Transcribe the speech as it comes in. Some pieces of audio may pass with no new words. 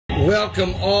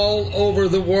Welcome all over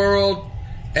the world.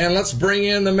 And let's bring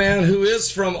in the man who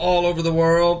is from all over the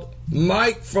world,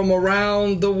 Mike from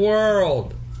around the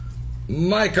world.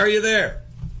 Mike, are you there?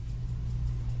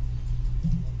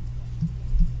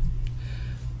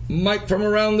 Mike from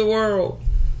around the world.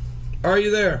 Are you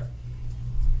there?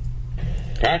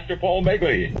 Pastor Paul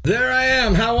Begley. There I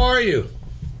am. How are you?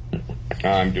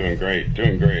 I'm doing great,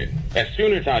 doing great. As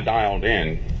soon as I dialed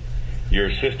in, your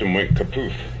system went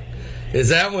kapoof. Is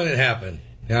that when it happened?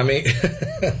 I mean,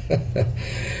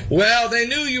 well, they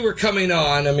knew you were coming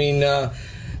on. I mean,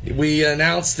 we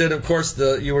announced it, of course,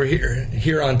 you were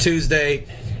here on Tuesday,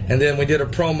 and then we did a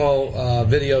promo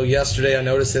video yesterday. I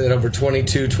noticed it had over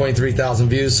 23,000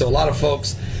 views, so a lot of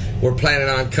folks were planning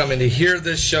on coming to hear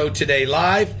this show today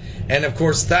live, and, of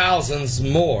course, thousands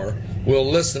more will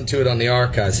listen to it on the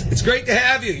archives. It's great to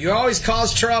have you. You always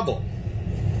cause trouble.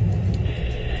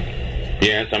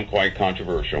 Yes, I'm quite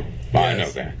controversial. Yes. I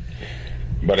know that.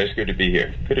 But it's good to be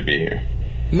here. Good to be here.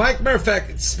 Mike, matter of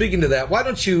fact, speaking to that, why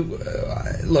don't you,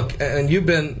 look, and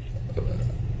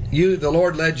the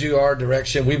Lord led you our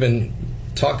direction. We've been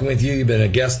talking with you. You've been a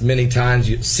guest many times.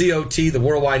 COT, the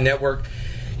Worldwide Network,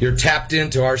 you're tapped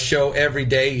into our show every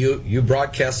day. You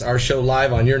broadcast our show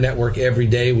live on your network every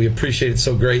day. We appreciate it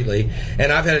so greatly.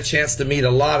 And I've had a chance to meet a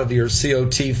lot of your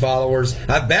COT followers.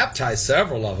 I've baptized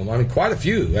several of them. I mean, quite a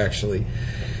few, actually.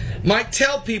 Mike,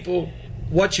 tell people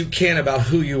what you can about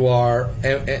who you are,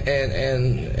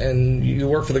 and you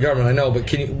work for the government, I know,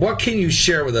 but what can you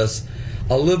share with us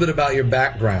a little bit about your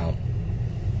background?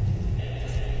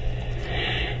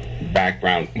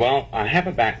 Background. Well, I have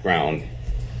a background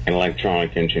in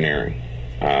electronic engineering.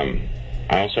 I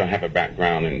also have a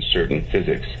background in certain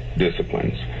physics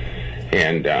disciplines.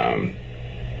 And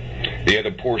the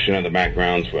other portion of the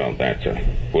backgrounds, well,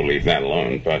 we'll leave that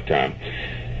alone, but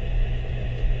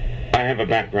I have a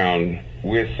background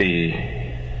with the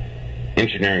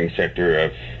engineering sector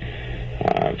of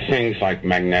things like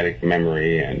magnetic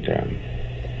memory and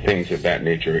things of that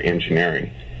nature,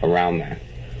 engineering around that.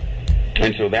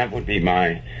 And so that would be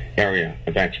my area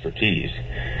of expertise.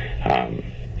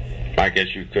 I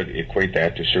guess you could equate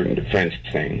that to certain defense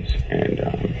things and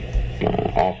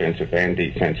offensive and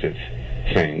defensive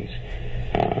things.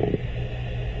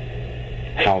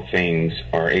 How things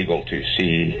are able to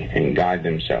see and guide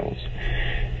themselves.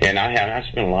 And I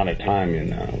spent a lot of time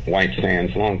in White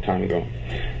Sands a long time ago,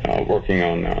 working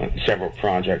on several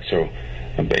projects. So,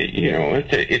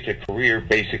 it's a career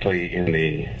basically in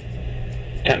the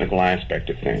technical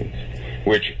aspect of things,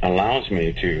 which allows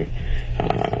me to.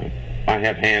 I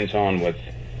have hands-on with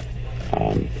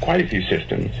quite a few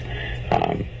systems,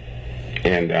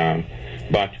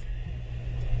 but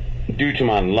due to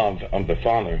my love of the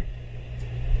Father,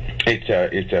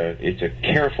 it's a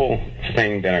careful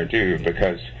thing that I do,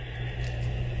 because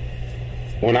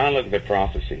when I look at the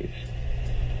prophecies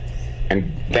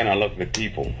and then I look at the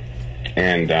people,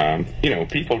 and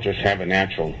people just have a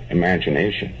natural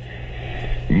imagination,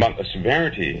 but the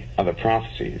severity of the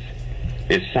prophecies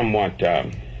is somewhat,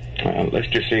 let's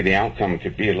just say the outcome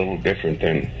could be a little different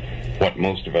than what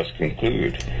most of us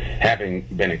conclude, having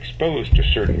been exposed to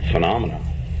certain phenomena,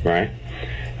 right?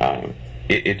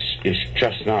 It's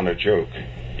just not a joke.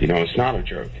 It's not a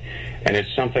joke. And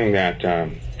it's something that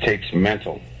takes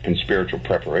mental and spiritual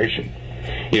preparation.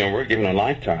 We're given a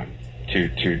lifetime to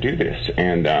do this.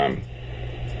 And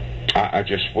I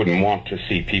just wouldn't want to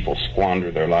see people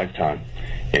squander their lifetime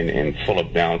in full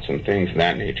of doubts and things of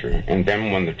that nature. And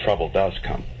then when the trouble does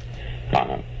come,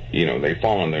 they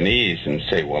fall on their knees and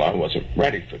say, well, I wasn't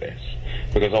ready for this.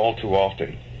 Because all too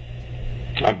often,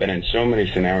 I've been in so many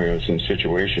scenarios and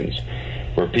situations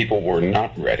where people were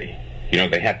not ready.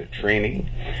 They had the training,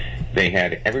 they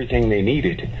had everything they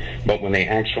needed, but when they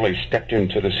actually stepped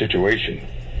into the situation,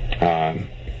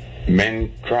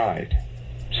 men cried.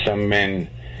 Some men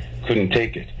couldn't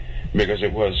take it because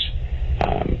it was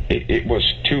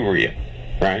too real,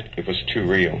 right? It was too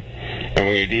real.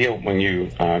 And when you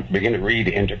begin to read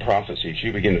into prophecies,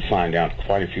 you begin to find out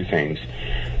quite a few things,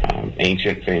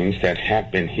 ancient things that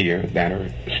have been here, that are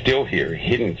still here,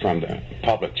 hidden from the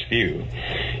public's view.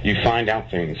 You find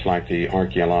out things like the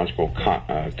Archaeological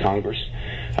Congress.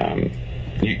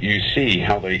 You see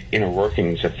how the inner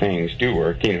workings of things do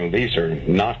work. These are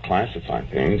not classified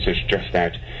things. It's just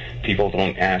that people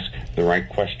don't ask the right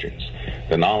questions.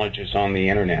 The knowledge is on the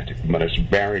internet, but it's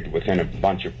buried within a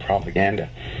bunch of propaganda.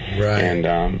 Right. And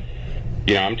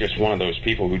I'm just one of those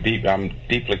people who I'm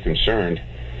deeply concerned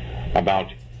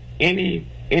about any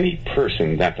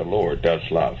person that the Lord does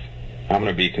love. I'm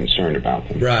going to be concerned about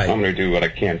them. Right. I'm going to do what I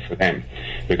can for them,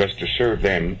 because to serve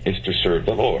them is to serve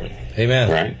the Lord. Amen.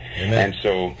 Right? Amen. And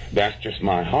so that's just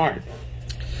my heart.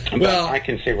 Well, but I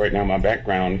can say right now my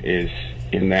background is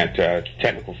in that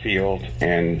technical field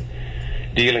and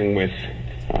dealing with,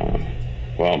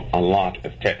 a lot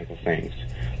of technical things,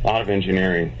 a lot of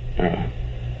engineering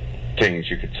things,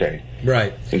 you could say.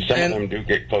 Right. And some of them do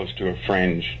get close to a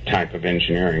fringe type of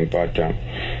engineering, but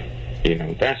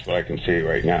that's what I can see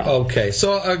right now. Okay.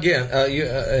 So again,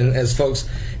 and as folks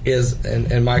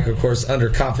and Mike, of course, under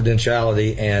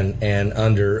confidentiality and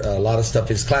under a lot of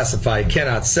stuff is classified,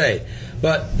 cannot say.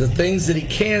 But the things that he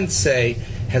can say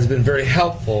has been very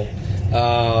helpful.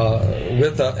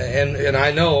 And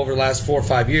I know over the last 4 or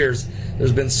 5 years,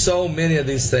 there's been so many of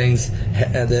these things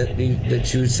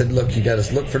that you said, look, you got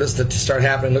to look for this to start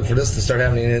happening, look for this to start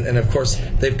happening, and of course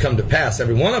they've come to pass,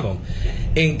 every one of them,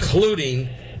 including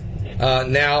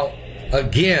now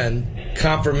again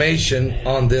confirmation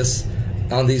on these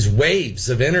waves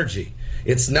of energy.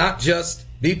 It's not just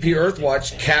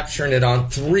BPEarthwatch capturing it on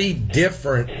 3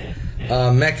 different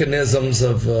mechanisms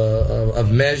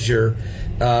of measure,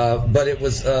 but it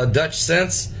was Dutch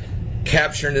Sense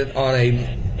capturing it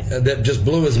on that just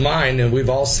blew his mind, and we've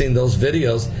all seen those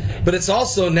videos. But it's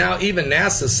also now even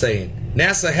NASA saying,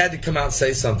 NASA had to come out and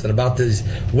say something about these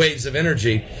waves of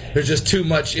energy. There's just too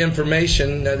much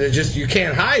information. You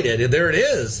can't hide it. There it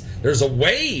is. There's a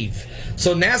wave.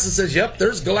 So NASA says, yep,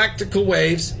 there's galactical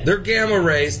waves. They're gamma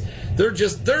rays. Their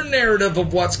narrative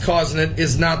of what's causing it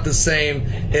is not the same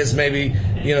as maybe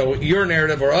your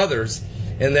narrative or others.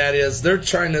 And that is, they're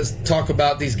trying to talk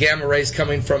about these gamma rays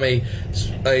coming from a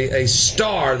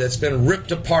star that's been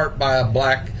ripped apart by a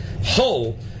black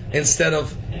hole, instead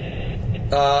of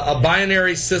a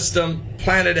binary system,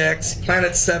 Planet X,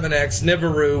 Planet 7X,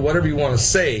 Nibiru, whatever you want to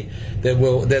say,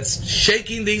 that's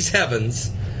shaking these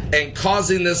heavens and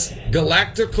causing this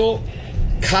galactical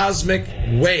cosmic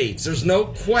waves. There's no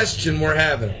question we're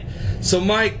having it. So,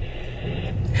 Mike,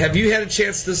 have you had a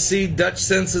chance to see Dutch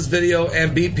Sense's video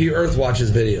and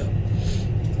BPEarthwatch's video?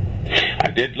 I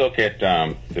did look at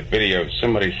the video.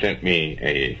 Somebody sent me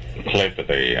a clip of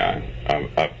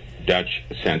Dutch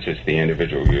Sense's, the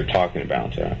individual we were talking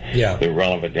about, the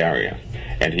Relevadaria,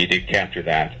 and he did capture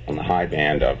that on the high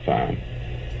band of.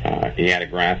 He had a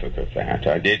graphic of that.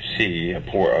 I did see a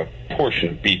portion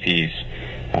of BP's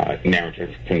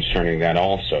narrative concerning that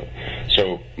also.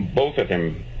 So both of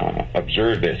them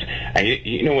observed this. And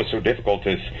you know what's so difficult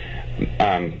is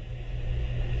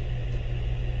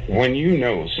when you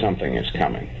know something is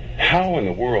coming, how in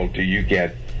the world do you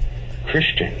get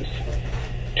Christians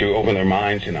to open their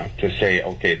minds enough to say,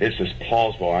 okay, this is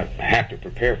plausible, I have to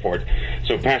prepare for it?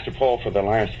 So Pastor Paul, for the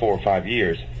last 4 or 5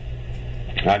 years,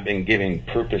 I've been giving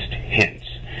purposed hints.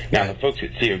 Now, the folks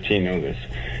at COT know this.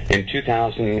 In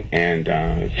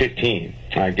 2015,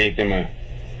 I gave them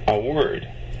a word,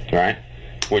 right,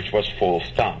 which was full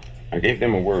stop. I gave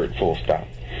them a word, full stop.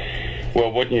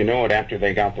 Well, wouldn't you know it, after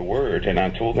they got the word, and I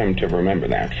told them to remember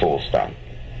that, full stop.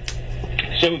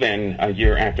 So then, a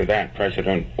year after that,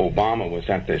 President Obama was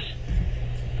at this,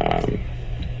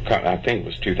 I think it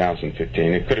was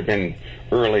 2015. It could have been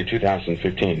early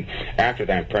 2015. After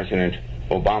that, President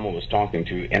Obama was talking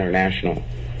to international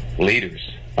leaders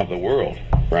of the world,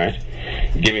 right?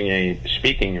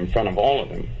 Speaking in front of all of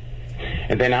them.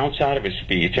 And then outside of his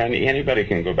speech, and anybody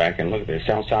can go back and look at this,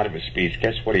 outside of his speech,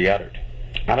 guess what he uttered?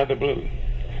 Out of the blue,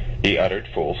 he uttered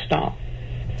full stop.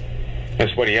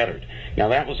 That's what he uttered. Now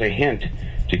that was a hint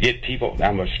to get people, I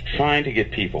was trying to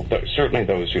get people, certainly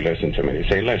those who listen to me, to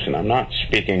say, listen, I'm not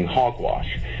speaking hogwash,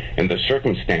 and the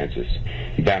circumstances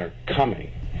that are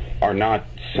coming are not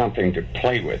something to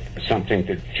play with, something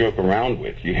to joke around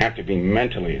with. You have to be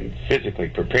mentally and physically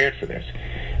prepared for this.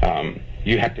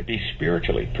 You have to be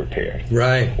spiritually prepared.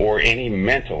 Right. Or any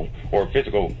mental or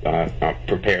physical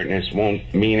preparedness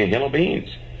won't mean a hill of beans.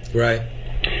 Right.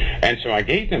 And so I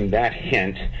gave them that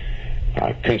hint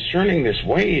concerning this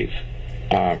wave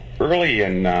early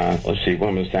in, let's see,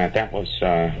 when was that? That was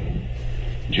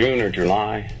June or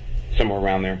July, somewhere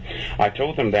around there. I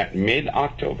told them that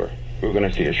mid-October we were going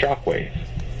to see a shock wave.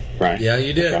 Right? Yeah,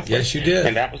 you did. Yes, you did.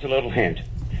 And that was a little hint.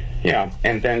 Yeah,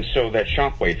 and then so that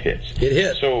shockwave hits. It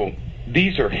hit. So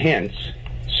these are hints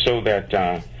so that,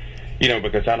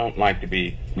 because I don't like to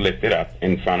be lifted up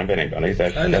in front of anybody.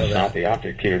 That's not the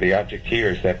object here. The object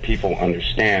here is that people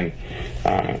understand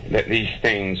that these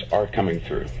things are coming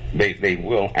through. They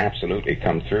will absolutely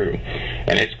come through.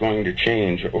 And it's going to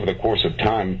change over the course of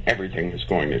time. Everything is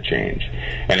going to change.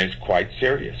 And it's quite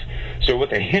serious. So with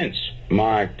the hints,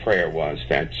 my prayer was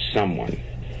that someone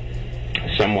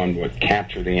would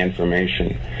capture the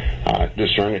information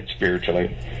discern it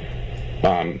spiritually,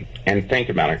 and think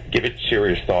about it. Give it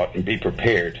serious thought and be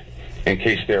prepared in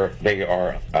case they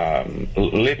are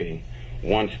living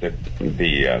once the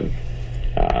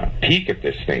peak of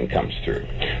this thing comes through,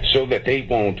 so that they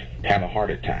won't have a heart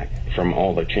attack from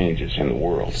all the changes in the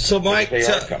world. So, Mike, they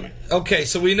are coming. Okay,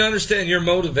 so we understand your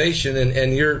motivation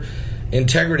and your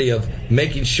integrity of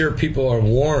making sure people are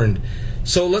warned.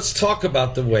 So let's talk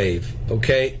about the wave,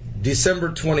 okay?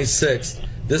 December 26th,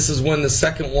 this is when the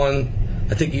second one,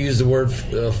 I think you used the word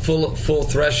full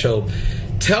threshold.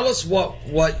 Tell us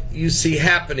what you see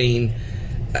happening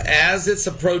as it's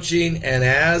approaching, and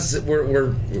as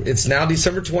it's now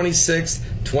December 26th,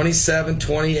 27,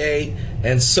 28,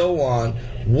 and so on.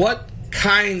 What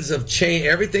kinds of change?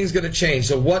 Everything's going to change.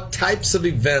 So what types of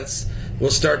events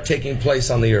will start taking place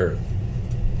on the earth?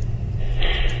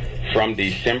 From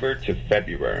December to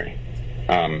February,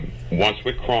 once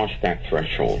we cross that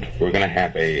threshold, we're going to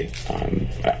have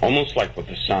almost like what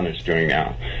the sun is doing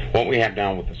now. What we have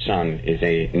now with the sun is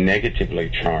a negatively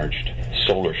charged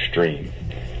solar stream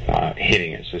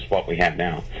hitting us, is what we have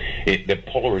now. The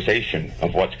polarization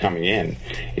of what's coming in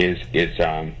is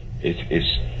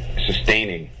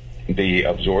sustaining the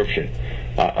absorption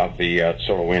of the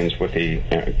solar winds with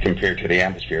compared to the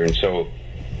atmosphere. And so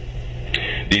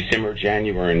December,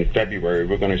 January, and February,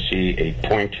 we're going to see a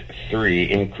 0.3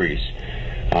 increase.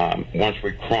 Once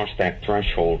we cross that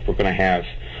threshold, we're going to have,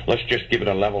 let's just give it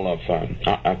a level of,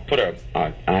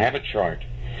 I have a chart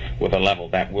with a level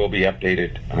that will be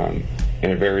updated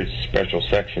in a very special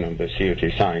section of the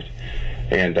COT site,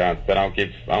 and that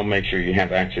I'll make sure you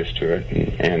have access to it,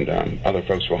 and other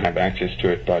folks will have access to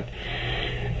it. But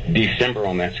December,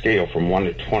 on that scale from 1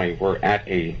 to 20, we're at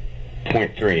a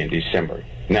 0.3 in December.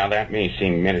 Now that may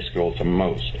seem minuscule to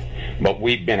most, but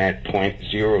we've been at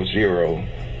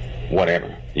 0.00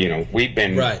 whatever. We've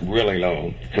been really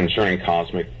low concerning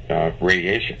cosmic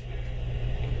radiation.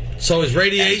 So is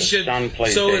radiation?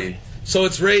 So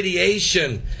it's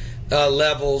radiation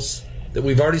levels that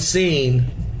we've already seen.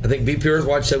 I think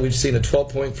BPEarthwatch said we've seen a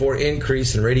 12.4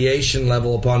 increase in radiation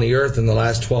level upon the Earth in the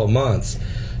last 12 months.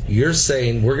 You're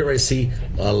saying we're getting ready to see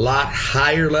a lot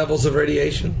higher levels of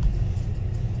radiation?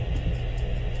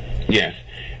 Yes,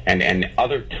 and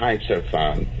other types of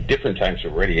different types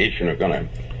of radiation are going to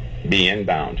be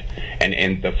inbound,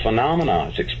 and the phenomena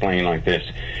is explained like this: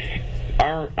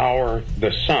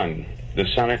 the sun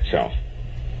itself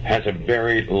has a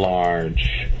very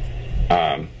large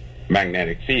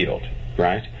magnetic field,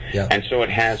 right? Yeah. And so it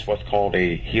has what's called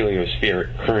a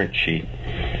heliospheric current sheet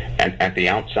at the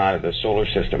outside of the solar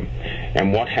system.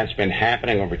 And what has been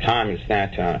happening over time is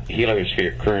that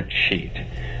heliospheric current sheet,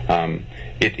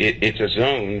 it's a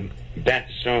zone. That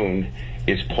zone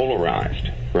is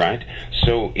polarized, right?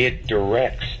 So it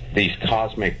directs these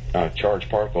cosmic charged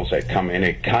particles that come in.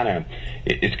 It's kind of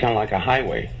like a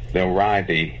highway. They'll ride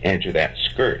the edge of that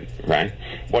skirt, right?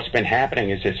 What's been happening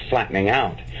is it's flattening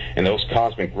out, and those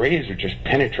cosmic rays are just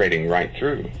penetrating right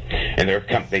through, and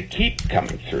they keep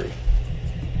coming through.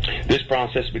 This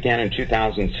process began in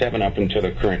 2007 up until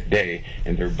the current day,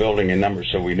 and they're building in numbers.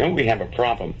 So we know we have a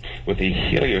problem with the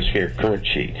heliospheric current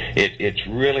sheet. It's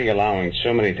really allowing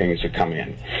so many things to come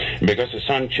in. Because the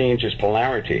sun changes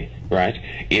polarity, right,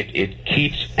 it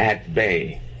keeps at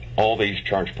bay all these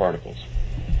charged particles,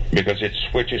 because it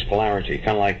switches polarity,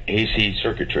 kind of like AC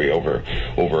circuitry over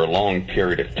a long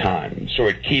period of time. So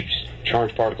it keeps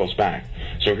charged particles back.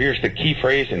 So here's the key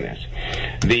phrase in this.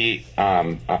 The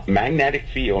magnetic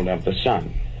field of the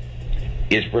sun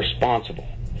is responsible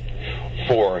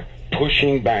for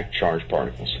pushing back charged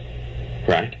particles,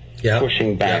 right? Yeah.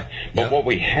 Pushing back. Yeah. But Yeah. what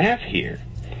we have here,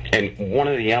 and one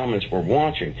of the elements we're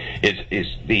watching, is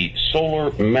the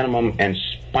solar minimum and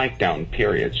spike down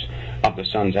periods of the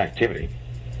sun's activity.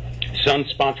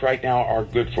 Sunspots right now are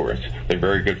good for us. They're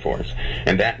very good for us.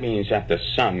 And that means that the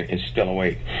sun is still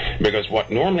awake. Because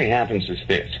what normally happens is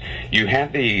this. You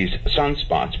have these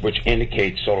sunspots which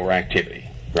indicate solar activity,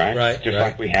 right? Just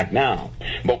like we have now.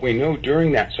 But we know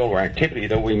during that solar activity,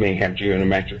 though we may have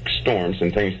geometric storms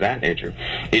and things of that nature,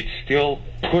 it's still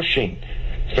pushing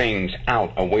things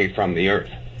out away from the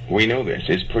Earth. We know this.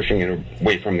 It's pushing it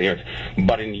away from the Earth.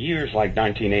 But in years like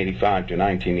 1985 to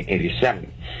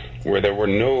 1987, where there were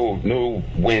no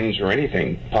winds or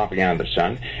anything popping out of the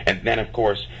sun, and then of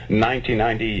course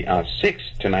 1996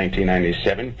 to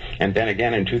 1997, and then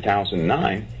again in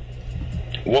 2009,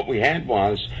 what we had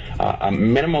was a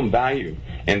minimum value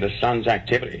in the sun's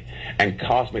activity, and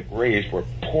cosmic rays were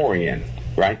pouring in,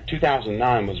 right?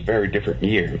 2009 was a very different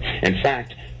year. In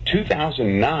fact,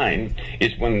 2009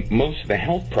 is when most of the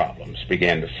health problems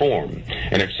began to form.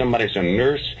 And if somebody's a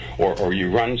nurse or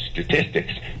you run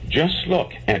statistics, just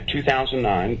look at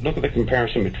 2009, look at the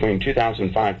comparison between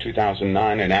 2005,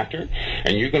 2009, and after,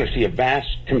 and you're going to see a vast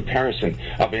comparison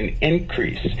of an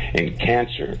increase in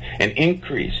cancer, an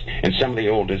increase in some of the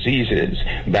old diseases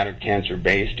that are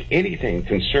cancer-based. Anything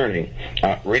concerning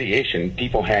radiation,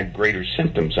 people had greater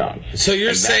symptoms of. So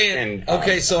you're saying,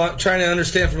 okay, so I'm trying to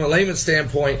understand from a layman's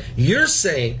standpoint, you're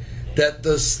saying that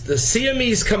the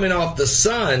CMEs coming off the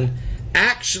sun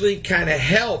actually kind of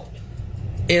help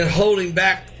in holding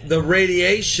back the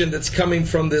radiation that's coming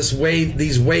from these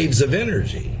waves of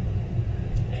energy.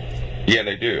 Yeah,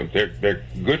 they do. They're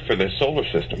good for the solar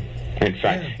system. In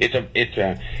fact,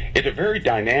 it's a very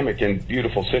dynamic and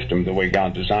beautiful system the way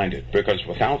God designed it. Because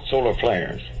without solar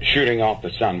flares shooting off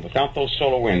the sun, without those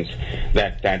solar winds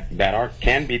that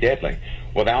can be deadly,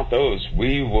 without those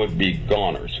we would be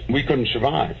goners. We couldn't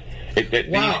survive.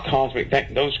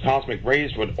 Those cosmic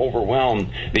rays would overwhelm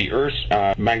the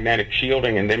Earth's magnetic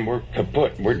shielding, and then we're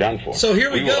kaput. We're done for. So here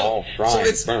we go. We will all fry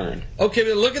and burn. Okay,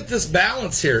 but look at this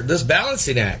balance here, this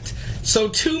balancing act. So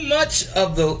too much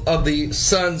of the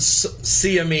sun's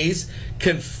CMEs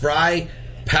can fry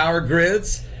power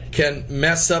grids, can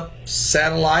mess up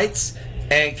satellites,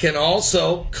 and can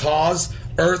also cause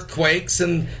earthquakes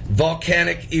and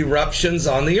volcanic eruptions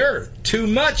on the Earth. Too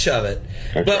much of it.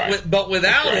 But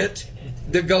without it,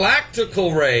 the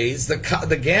galactical rays,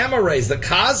 the gamma rays, the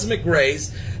cosmic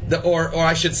rays, or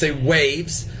I should say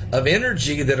waves of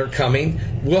energy that are coming,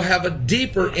 will have a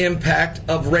deeper impact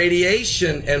of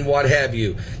radiation and what have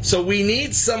you. So we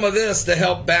need some of this to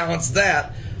help balance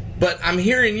that. But I'm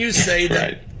hearing you say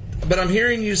that. But I'm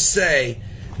hearing you say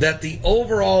that the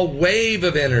overall wave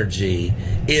of energy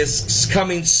is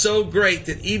coming so great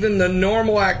that even the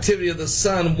normal activity of the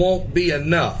sun won't be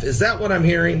enough. Is that what I'm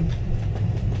hearing?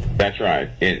 That's right.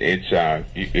 It's a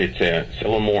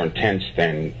little more intense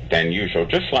than usual.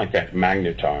 Just like that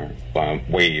magnetar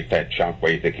wave, that shock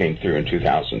wave that came through in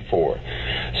 2004.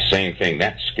 Same thing.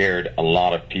 That scared a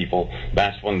lot of people.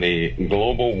 That's when the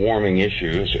global warming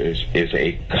issues is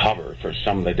a cover for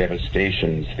some of the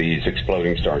devastations these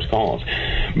exploding stars cause.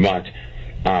 But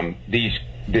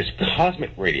this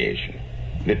cosmic radiation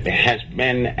that has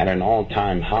been at an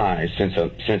all-time high since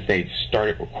they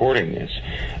started recording this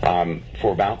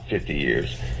for about 50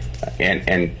 years.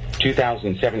 And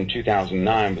 2007,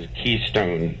 2009 was a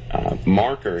keystone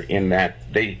marker in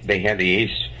that they had the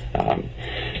ACE.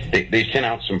 They sent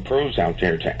out some probes out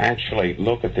there to actually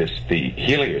look at the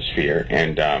heliosphere,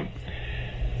 and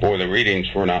boy, the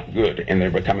readings were not good, and they're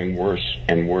becoming worse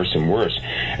and worse and worse.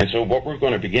 And so what we're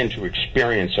going to begin to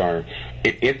experience are,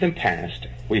 in the past,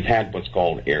 we've had what's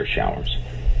called air showers,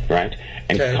 right?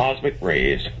 And cosmic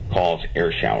rays cause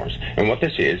air showers. And what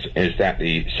this is that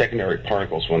the secondary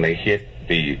particles, when they hit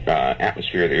the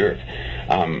atmosphere of the Earth,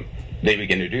 they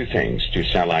begin to do things to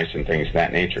satellites and things of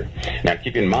that nature. Now,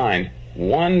 keep in mind,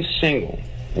 one single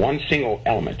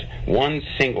element, one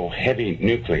single heavy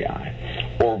nuclei,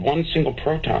 or one single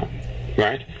proton,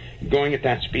 right, going at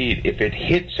that speed, if it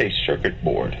hits a circuit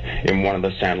board in one of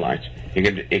the satellites,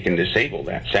 it can disable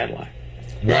that satellite.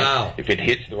 Right? Wow. If it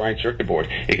hits the right circuit board,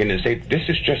 it can disable. This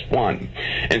is just one.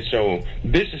 And so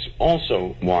this is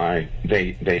also why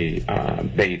they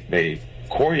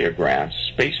choreograph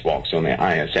spacewalks on the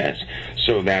ISS,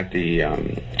 so that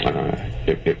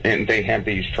and they have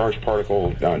these charged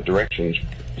particle directions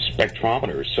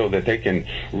spectrometers, so that they can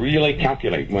really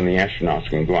calculate when the astronauts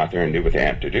can go out there and do what they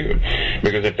have to do.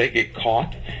 Because if they get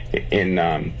caught in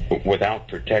without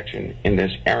protection in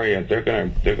this area, they're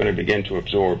going to begin to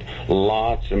absorb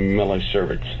lots of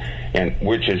millisieverts, and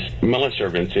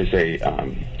millisieverts is a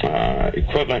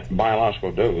equivalent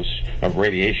biological dose of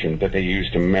radiation that they use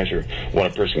to measure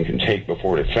what a person can take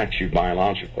before it affects you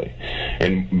biologically.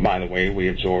 And by the way, we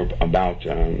absorb about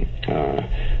an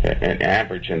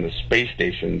average in the space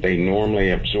station. They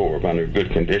normally absorb, under good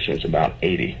conditions, about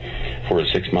 80 for a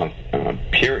 6-month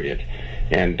period.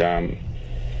 And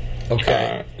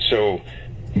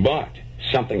but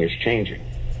something is changing.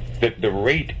 The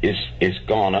rate is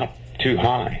gone up too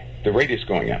high. The rate is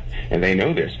going up, and they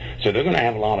know this. So they're going to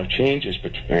have a lot of changes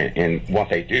in what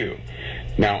they do.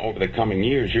 Now, over the coming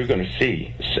years, you're going to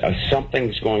see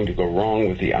something's going to go wrong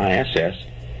with the ISS,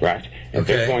 right? And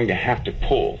they're going to have to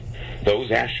pull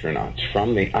those astronauts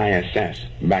from the ISS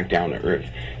back down to Earth.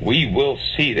 We will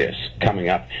see this coming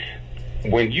up.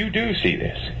 When you do see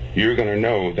this, you're going to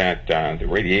know that the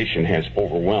radiation has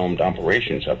overwhelmed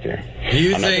operations up there.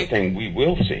 Another thing we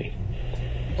will see.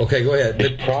 Okay, go ahead.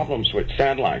 Is problems with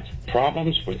satellites.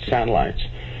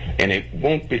 And it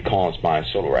won't be caused by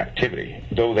solar activity,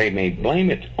 though they may blame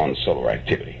it on solar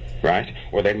activity. right?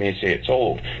 Or they may say it's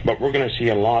old. But we're going to see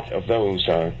a lot of those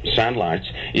satellites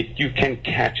if you can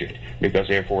catch it, because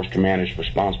Air Force Command is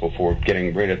responsible for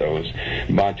getting rid of those.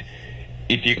 But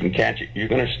if you can catch it, you're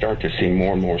going to start to see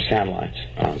more and more satellites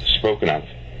spoken of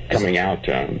coming out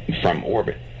from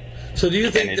orbit. So do you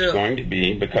think and it's going to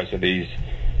be because of these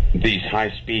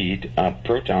high-speed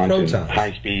protons and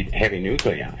high-speed heavy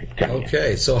nuclei coming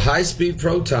in. So high-speed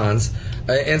protons,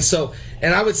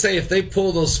 and I would say if they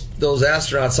pull those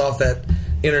astronauts off that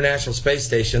International Space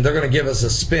Station, they're going to give us a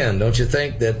spin, don't you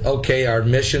think? That, okay, our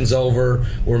mission's over,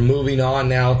 we're moving on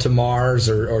now to Mars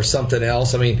or something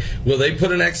else. I mean, will they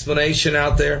put an explanation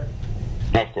out there?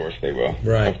 Of course they will.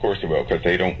 Right. Of course they will, because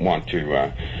they don't want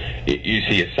to. You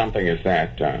see, if something is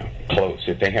that close,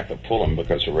 if they have to pull them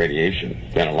because of radiation,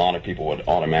 then a lot of people would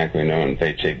automatically know, and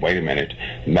they'd say, "Wait a minute,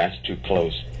 that's too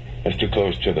close. That's too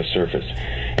close to the surface."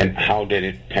 And how did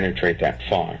it penetrate that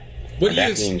far?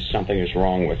 That means something is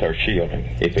wrong with our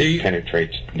shielding if it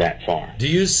penetrates that far. Do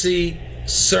you see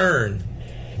CERN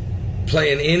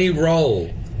playing any role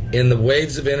in the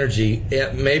waves of energy?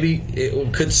 Are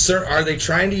they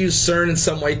trying to use CERN in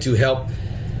some way to help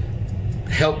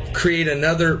create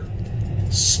another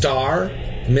star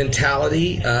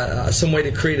mentality, some way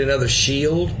to create another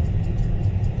shield?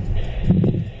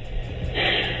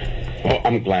 Well,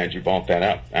 I'm glad you brought that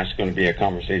up. That's going to be a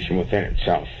conversation within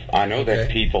itself. I know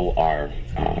that people are,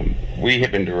 we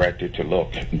have been directed to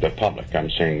look, the public, I'm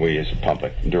saying we as a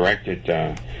public, directed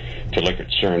to look at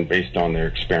CERN based on their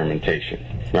experimentation,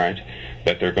 right?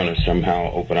 That they're going to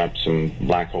somehow open up some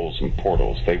black holes and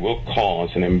portals. They will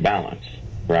cause an imbalance,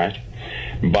 right?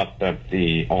 But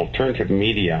the alternative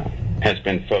media has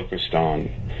been focused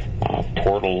on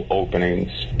portal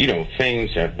openings,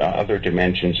 things at other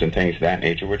dimensions and things of that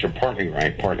nature, which are partly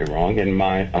right, partly wrong, in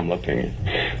my humble opinion.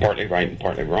 Partly right and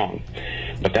partly wrong.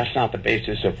 But that's not the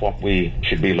basis of what we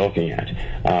should be looking at.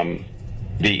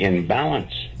 The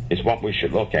imbalance is what we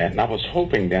should look at, and I was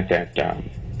hoping that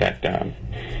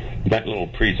little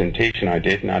presentation I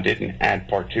did, and I didn't add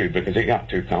part 2 because it got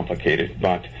too complicated,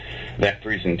 but that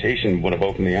presentation would have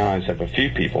opened the eyes of a few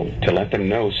people to let them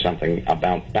know something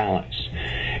about balance.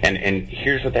 And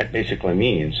here's what that basically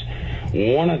means.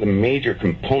 One of the major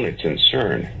components in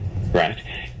CERN, right,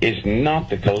 is not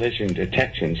the collision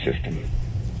detection system,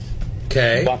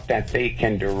 but that they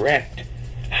can direct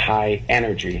high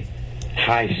energy,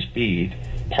 high speed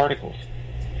particles.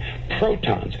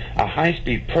 Protons. A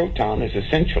high-speed proton is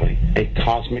essentially a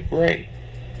cosmic ray.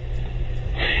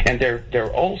 And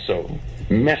they're also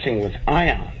messing with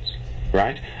ions,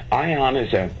 right? Ion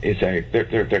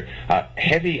they're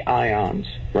heavy ions,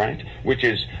 right? Which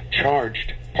is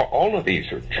charged. All of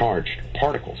these are charged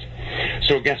particles.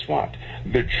 So guess what?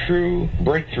 The true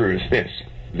breakthrough is this: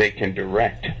 they can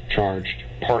direct charged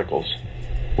particles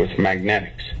with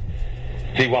magnetics.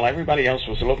 See, while everybody else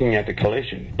was looking at the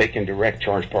collision, they can direct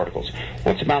charged particles.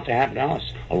 What's about to happen to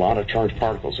us? A lot of charged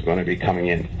particles are going to be coming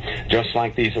in, just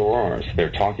like these auroras they're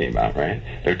talking about, right?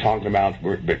 They're talking about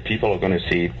that people are going to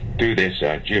see through this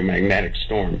geomagnetic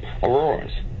storm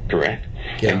auroras, correct?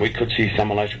 Yeah. And we could see some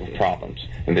electrical problems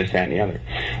and this, that, and the other.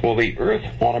 Well, the Earth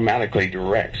automatically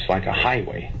directs, like a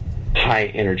highway,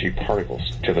 high-energy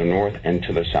particles to the north and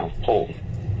to the south pole,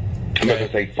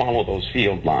 because they follow those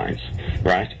field lines,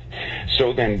 right?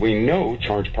 So then we know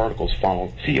charged particles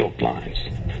follow field lines.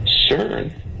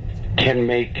 CERN can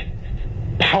make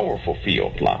powerful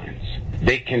field lines.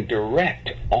 They can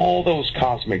direct all those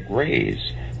cosmic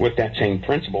rays with that same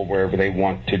principle wherever they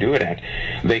want to do it at.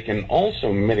 They can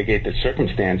also mitigate the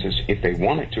circumstances, if they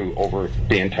wanted to, over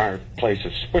the entire place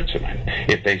of Switzerland,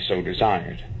 if they so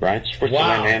desired, right?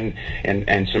 Switzerland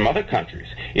and some other countries,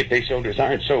 if they so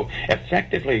desired. So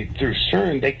effectively, through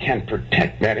CERN, they can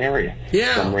protect that area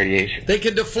from radiation. They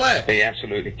can deflect. They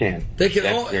absolutely can. They can.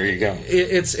 There you go.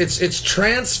 It's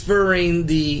transferring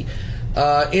the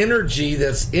energy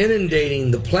that's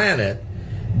inundating the planet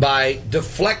by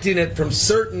deflecting it from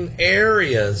certain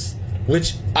areas,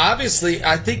 which obviously,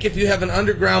 I think if you have an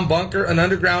underground bunker, an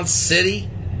underground city,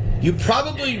 you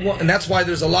probably want, and that's why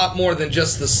there's a lot more than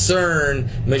just the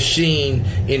CERN machine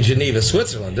in Geneva,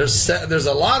 Switzerland. There's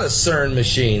a lot of CERN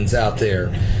machines out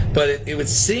there, but it would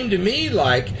seem to me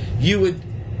like you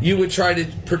would try to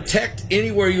protect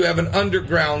anywhere you have an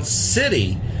underground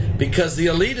city, because the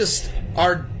elitists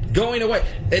are going away.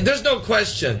 And there's no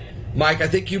question, Mike, I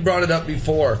think you brought it up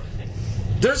before.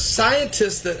 There's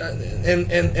scientists and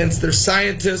there's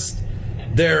scientists.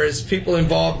 There is people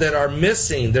involved that are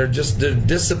missing. They're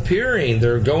disappearing.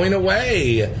 They're going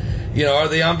away. Are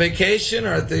they on vacation?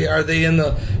 Are they in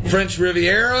the French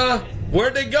Riviera?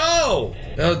 Where'd they go?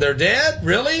 No, they're dead?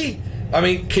 Really? I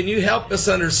mean, can you help us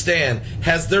understand?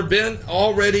 Has there been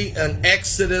already an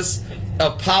exodus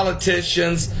of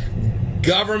politicians,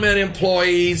 government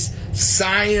employees,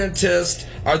 scientists?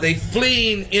 Are they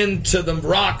fleeing into the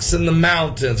rocks and the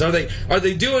mountains? Are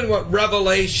they doing what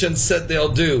Revelation said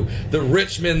they'll do? The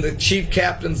rich men, the chief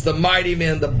captains, the mighty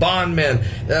men, the bondmen,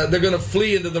 they're going to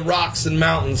flee into the rocks and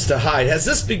mountains to hide. Has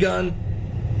this begun?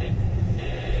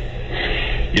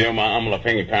 You know, my humble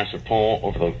opinion, Pastor Paul,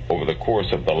 over the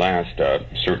course of the last,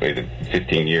 certainly the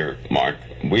 15-year mark,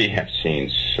 we have seen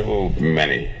so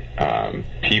many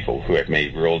people who have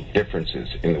made real differences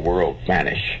in the world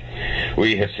vanish.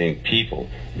 We have seen people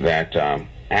that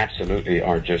absolutely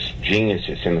are just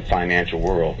geniuses in the financial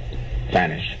world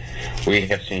vanish. We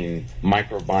have seen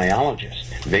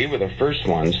microbiologists. They were the first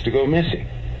ones to go missing.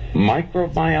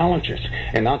 Microbiologists.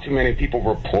 And not too many people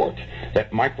report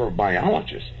that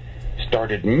microbiologists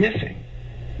started missing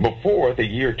before the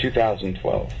year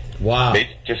 2012. Wow. They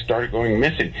just started going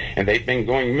missing, and they've been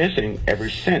going missing ever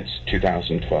since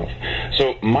 2012.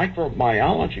 So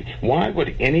microbiology, why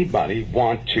would anybody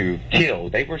want to kill?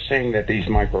 They were saying that these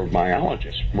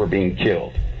microbiologists were being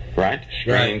killed, right?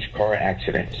 Strange car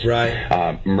accidents,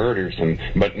 murders,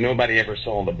 but nobody ever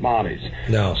saw the bodies.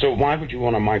 No. So why would you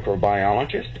want a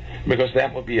microbiologist? Because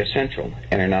that would be essential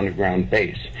in an underground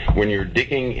base. When you're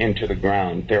digging into the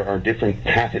ground, there are different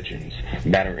pathogens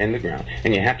that are in the ground,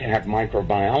 and you have to have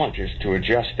microbiologists to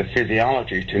adjust the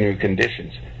physiology to new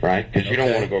conditions, right? Because you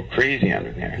don't want to go crazy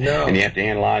under there. No. And you have to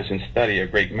analyze and study a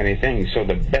great many things. So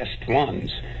the best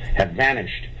ones have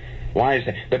vanished. Why is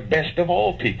that? The best of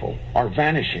all people are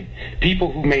vanishing.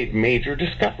 People who made major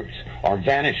discoveries are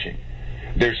vanishing.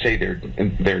 They say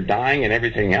they're dying and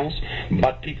everything else,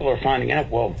 but people are finding out,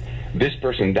 well, this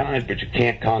person died, but you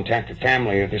can't contact the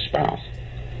family or the spouse,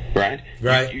 right?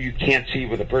 Right. You can't see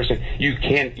with a person. You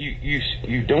can't.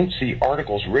 You don't see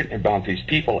articles written about these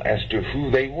people as to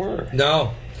who they were.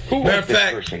 No. Who was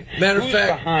this person? Who's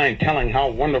behind telling how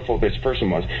wonderful this person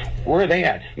was? Where are they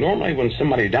at? Normally when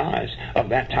somebody dies of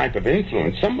that type of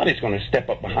influence, somebody's going to step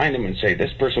up behind them and say,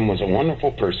 this person was a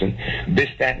wonderful person, this,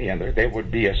 that, and the other. There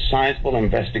would be a sizable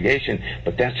investigation,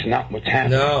 but that's not what's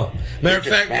happening. No. Matter of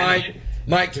fact,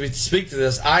 Mike, to speak to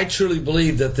this, I truly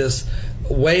believe that this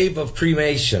wave of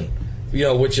cremation,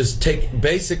 which is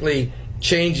basically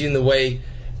changing the way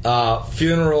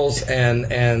funerals and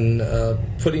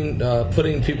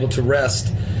putting people to rest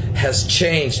has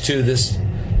changed to this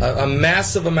a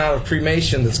massive amount of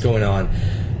cremation that's going on,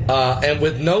 and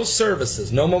with no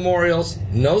services, no memorials,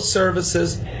 no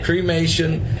services.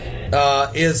 Cremation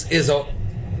is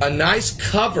a nice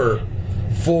cover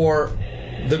for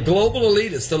the global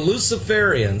elitists, the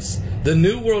Luciferians, the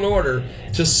New World Order,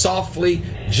 to softly,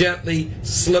 gently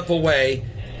slip away.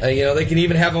 They can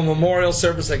even have a memorial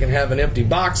service. They can have an empty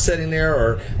box sitting there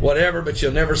or whatever, but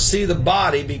you'll never see the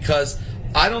body, because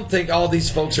I don't think all these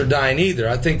folks are dying either.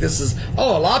 I think this is, a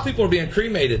lot of people are being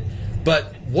cremated,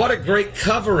 but what a great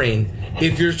covering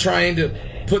if you're trying to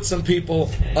put some people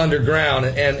underground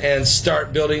and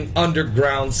start building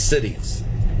underground cities.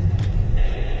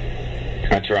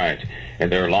 That's right.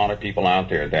 And there are a lot of people out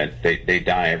there that they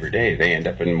die every day. They end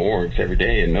up in morgues every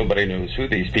day, and nobody knows who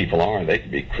these people are. They could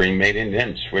be cremating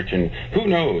them, switching, who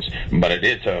knows? But it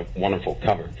is a wonderful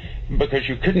cover, because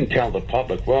you couldn't tell the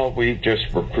public, well, we've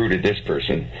just recruited this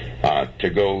person to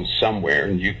go somewhere,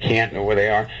 and you can't know where they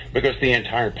are, because the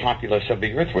entire populace of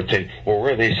the earth would say, well,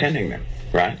 where are they sending them?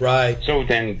 Right. So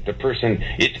then the person,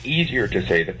 it's easier to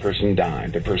say the person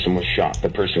died, the person was shot, the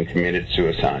person committed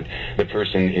suicide, the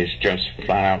person is just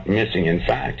flat out missing. In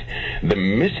fact, the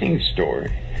missing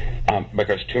story,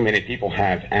 because too many people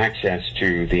have access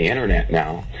to the internet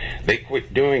now, they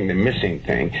quit doing the missing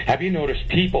thing. Have you noticed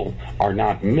people are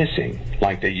not missing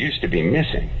like they used to be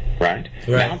missing? Right?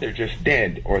 Now they're just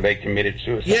dead, or they committed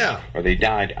suicide, or they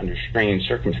died under strange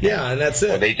circumstances. Yeah, and that's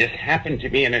it. Or they just happened to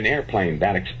be in an airplane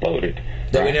that exploded.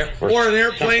 Or an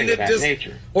airplane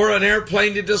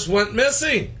that just went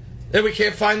missing, and we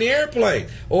can't find the airplane.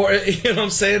 Or what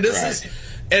I'm saying? This is,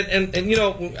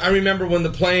 and I remember when the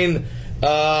plane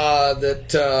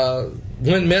that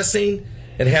went missing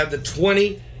and had the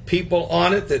 20 people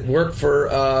on it that worked for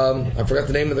I forgot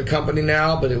the name of the company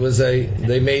now, but it was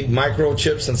they made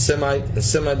microchips and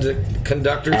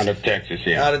semiconductors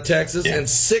out of Texas, and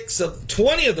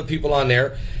 20 of the people on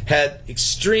there had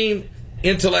extreme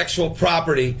intellectual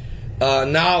property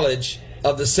knowledge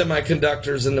of the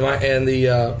semiconductors and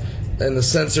the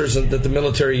sensors that the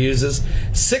military uses.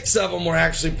 6 of them were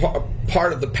actually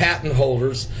part of the patent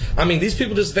holders. I mean, these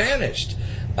people just vanished.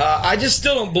 I just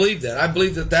still don't believe that. I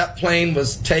believe that plane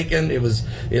was taken.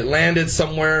 It landed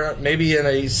somewhere, maybe in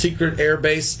a secret air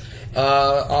base,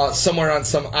 somewhere on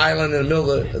some island in the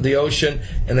middle of the ocean,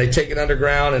 and they take it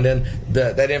underground, and then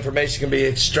that information can be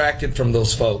extracted from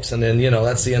those folks, and then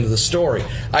that's the end of the story.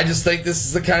 I just think this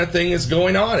is the kind of thing that's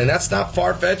going on, and that's not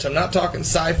far-fetched. I'm not talking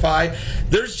sci-fi.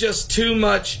 There's just too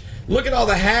much. Look at all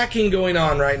the hacking going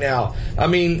on right now. I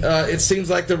mean, it seems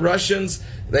like the Russians,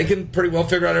 they can pretty well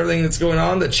figure out everything that's going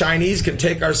on. The Chinese can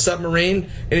take our submarine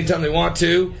anytime they want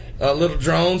to, little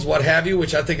drones, what have you,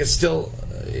 which I think is still,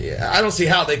 I don't see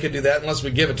how they could do that unless we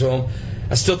give it to them.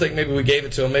 I still think maybe we gave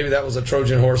it to them. Maybe that was a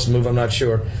Trojan horse move, I'm not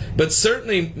sure. But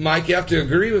certainly, Mike, you have to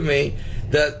agree with me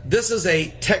that this is a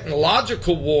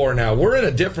technological war now. We're in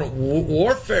a different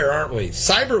warfare, aren't we?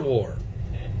 Cyber war.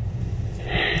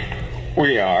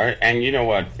 We are, and you know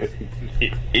what?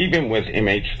 Even with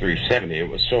MH370, it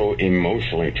was so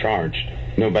emotionally charged,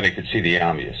 nobody could see the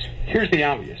obvious. Here's the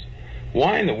obvious.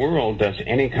 Why in the world does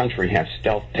any country have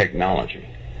stealth technology,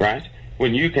 right?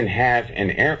 When you can have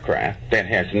an aircraft that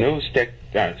has no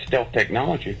stealth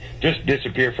technology just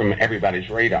disappear from everybody's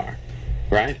radar,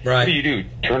 right? What do you do?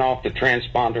 Turn off the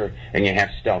transponder and you have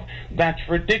stealth. That's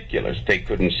ridiculous. They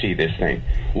couldn't see this thing.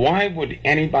 Why would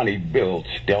anybody build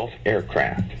stealth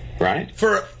aircraft? Right?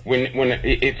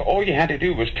 If all you had to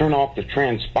do was turn off the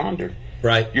transponder,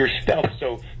 you're stealth.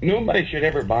 So nobody should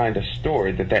ever buy the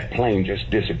story that plane just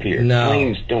disappeared. No.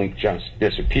 Planes don't just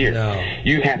disappear. No.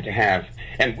 You have to have,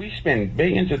 and we spend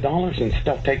billions of dollars in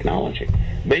stealth technology.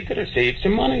 They could have saved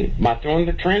some money by throwing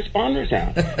the transponders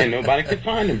out, and nobody could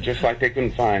find them, just like they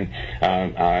couldn't find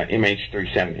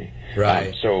MH370.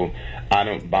 Right. So I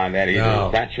don't buy that either.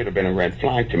 No. That should have been a red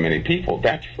flag to many people.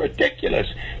 That's ridiculous.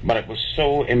 But it was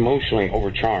so emotionally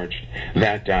overcharged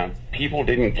that people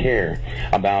didn't care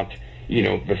about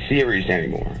the theories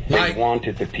anymore. They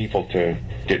wanted the people to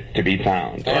be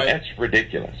found. Right. That's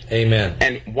ridiculous. Amen.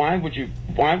 And why would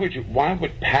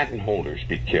patent holders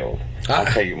be killed? I'll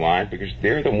tell you why. Because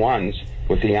they're the ones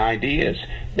with the ideas.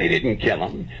 They didn't kill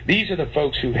them. These are the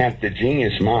folks who have the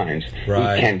genius minds who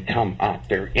can come up.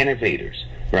 They're innovators,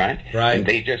 right? And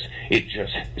it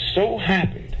just so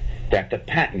happened that the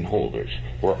patent holders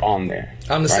were on there.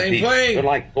 On the same plane. They're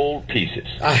like gold pieces.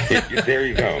 There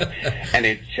you go. And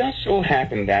it just so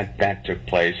happened that took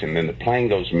place, and then the plane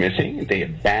goes missing. They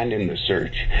abandoned the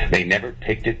search. They never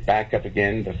picked it back up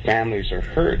again. The families are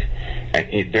hurt.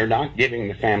 And they're not giving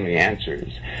the family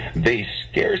answers. They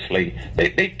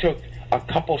took a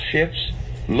couple ships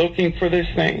looking for this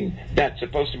thing that's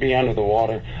supposed to be under the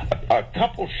water. A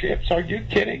couple ships? Are you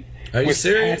kidding? Are you with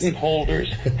serious? Patent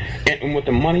holders and with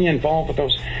the money involved with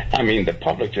those. I mean, the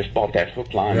public just bought that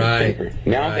hook, line, and sinker.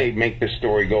 Now they make the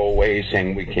story go away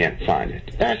saying we can't find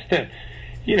it. That's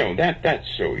that's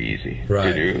so easy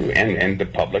to do, and the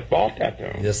public bought that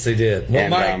though. Yes, they did. Well,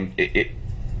 Mike,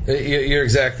 you're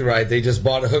exactly right. They just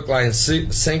bought a hook, line, and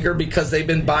sinker because they've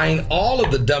been buying all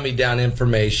of the dummy down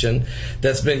information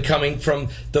that's been coming from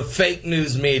the fake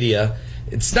news media.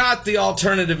 It's not the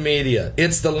alternative media.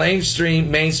 It's the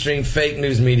mainstream fake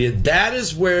news media. That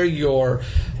is where your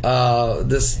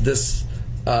this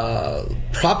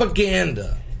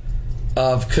propaganda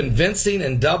of convincing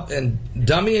and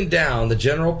dummying down the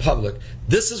general public.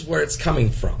 This is where it's coming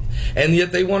from, and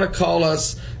yet they want to call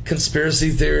us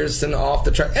conspiracy theorists and off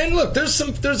the track. And look, there's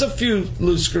a few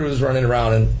loose screws running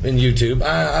around in YouTube.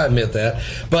 I admit that,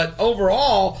 but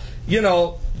overall,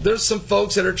 there's some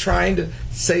folks that are trying to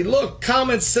say, look,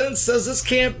 common sense says this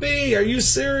can't be. Are you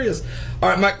serious? All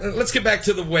right, Mike, let's get back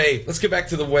to the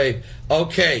wave.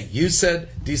 Okay, you said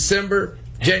December,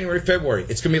 January, February.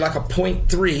 It's going to be like a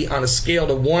 0.3 on a scale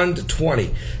to 1 to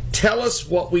 20. Tell us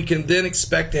what we can then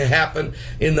expect to happen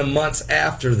in the months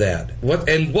after that.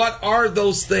 What are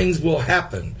those things will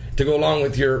happen to go along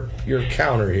with your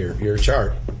counter here, your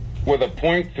chart? With a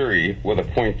 0.3 to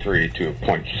a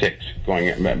 0.6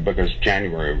 going, because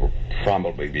January will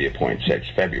probably be a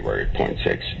 0.6, February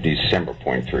 0.6, December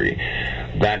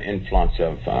 0.3. That influx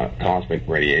of cosmic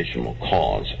radiation will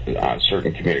cause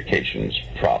certain communications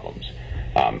problems.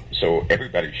 So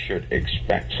everybody should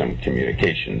expect some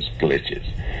communications glitches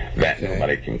that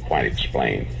nobody can quite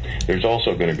explain. There's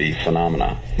also going to be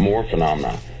more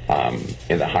phenomena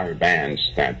in the higher bands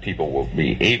that people will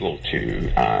be able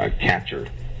to capture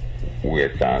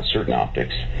with certain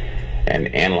optics and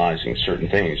analyzing certain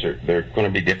things. There are going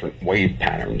to be different wave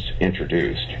patterns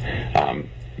introduced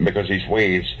because these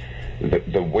waves,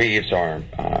 the waves are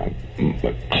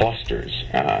clusters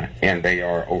and they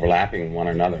are overlapping one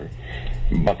another,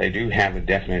 but they do have a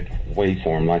definite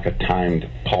waveform like a timed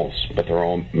pulse, but they're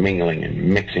all mingling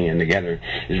and mixing in together.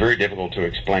 It's very difficult to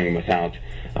explain without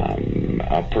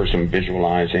a person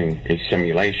visualizing a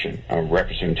simulation, a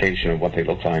representation of what they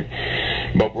look like.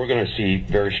 But we're going to see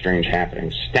very strange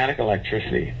happenings. Static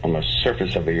electricity on the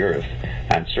surface of the Earth,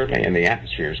 and certainly in the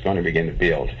atmosphere, is going to begin to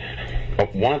build.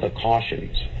 But one of the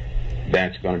cautions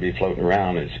that's going to be floating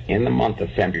around is in the month of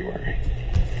February,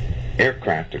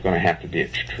 aircraft are going to have to be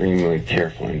extremely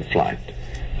careful in flight,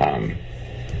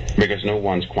 because no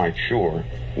one's quite sure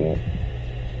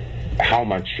how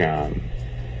much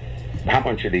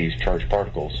of these charged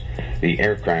particles the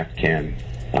aircraft can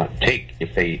take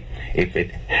if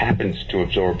it happens to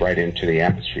absorb right into the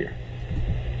atmosphere.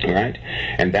 All right,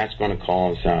 and that's going to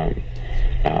cause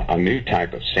a new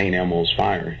type of St. Elmo's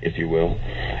fire, if you will,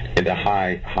 at the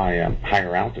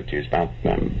higher altitudes, about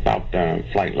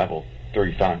flight level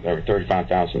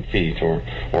 35,000 feet or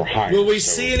higher. Will we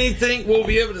see anything? We'll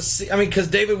be able to see. I mean, because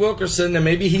David Wilkerson, and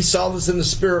maybe he saw this in the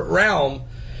spirit realm,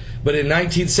 but in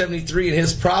 1973 in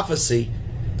his prophecy,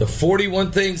 the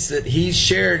 41 things that he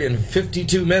shared in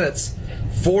 52 minutes,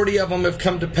 40 of them have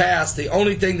come to pass. The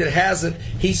only thing that hasn't,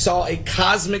 he saw a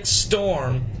cosmic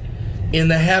storm in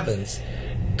the heavens.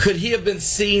 Could he have been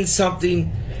seeing something?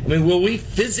 I mean, will we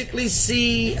physically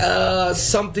see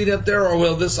something up there, or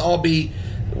will this all be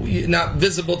not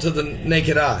visible to the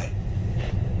naked eye?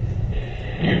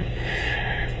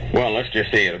 Well, let's just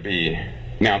say it'll be.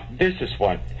 Now, this is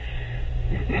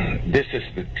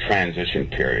the transition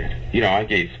period. You know, I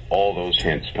gave all those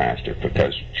hints, Pastor,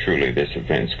 because truly this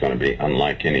event's going to be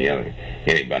unlike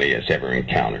anybody has ever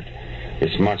encountered.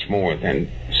 It's much more than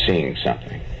seeing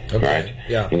something, right?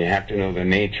 Yeah. And you have to know the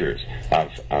natures of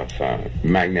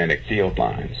magnetic field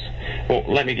lines. Well,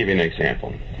 let me give you an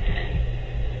example.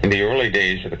 In the early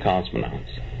days of the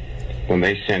cosmonauts, when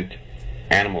they sent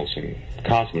animals and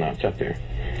cosmonauts up there,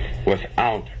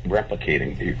 without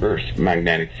replicating the Earth's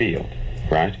magnetic field,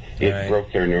 right? It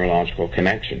broke their neurological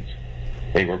connections.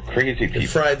 They were crazy people. It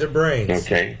fried their brains.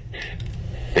 Okay.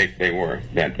 They were.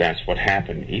 That's what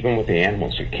happened. Even with the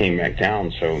animals that came back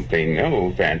down, so they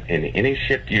know that in any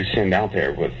ship you send out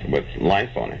there with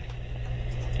life on it,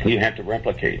 you have to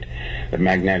replicate the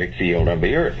magnetic field of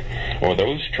the Earth, or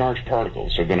those charged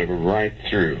particles are going to go right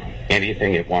through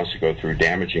anything it wants to go through,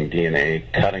 damaging DNA,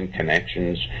 cutting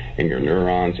connections in your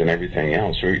neurons and everything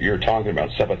else. So you're talking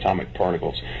about subatomic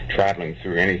particles traveling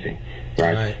through anything,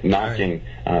 right? Knocking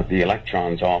the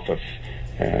electrons off of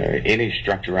any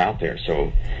structure out there.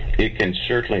 So it can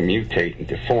certainly mutate and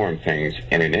deform things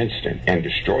in an instant and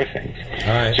destroy things.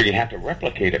 So you have to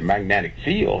replicate a magnetic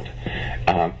field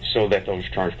so that those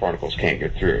charged particles can't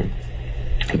get through.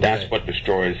 That's what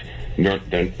destroys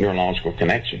the neurological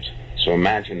connections. So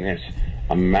imagine this.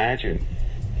 Imagine,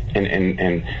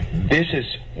 and this is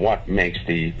what makes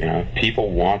the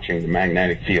people watching the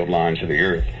magnetic field lines of the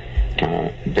Earth,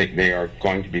 they are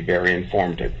going to be very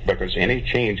informative, because any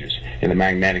changes in the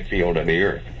magnetic field of the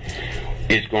Earth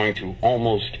is going to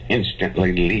almost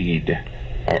instantly lead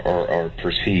or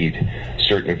precede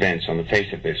certain events on the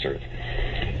face of this Earth.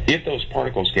 If those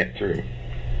particles get through,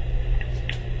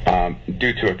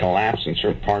 due to a collapse in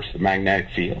certain parts of the magnetic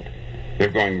field, they're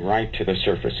going right to the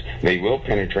surface. They will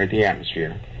penetrate the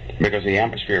atmosphere, because the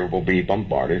atmosphere will be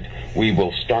bombarded. We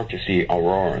will start to see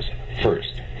auroras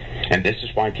first. And this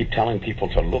is why I keep telling people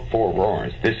to look for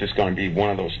auroras. This is going to be one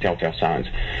of those telltale signs.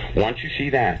 Once you see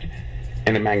that,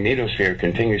 and the magnetosphere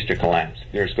continues to collapse,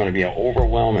 there's going to be an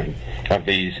overwhelming of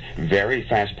these very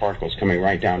fast particles coming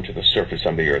right down to the surface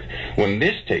of the Earth. When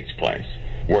this takes place,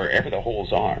 wherever the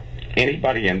holes are,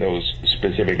 anybody in those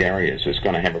specific areas is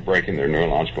going to have a break in their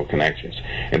neurological connections,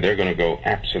 and they're going to go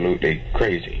absolutely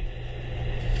crazy.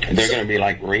 They're going to be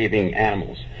like raving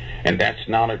animals, and that's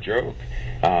not a joke.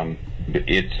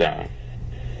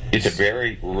 It's a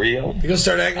very real. They're going to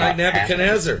start acting like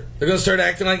Nebuchadnezzar. They're going to start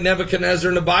acting like Nebuchadnezzar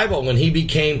in the Bible, when he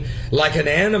became like an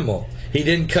animal. He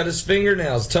didn't cut his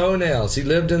fingernails, toenails. He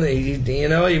lived in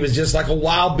he was just like a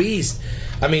wild beast.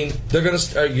 I mean, they're going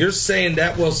to. You're saying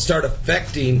that will start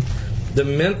affecting the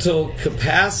mental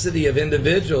capacity of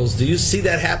individuals. Do you see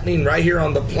that happening right here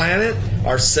on the planet,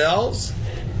 ourselves?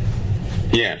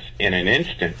 Yes, in an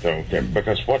instant, though,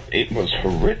 because it was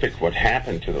horrific what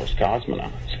happened to those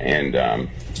cosmonauts, and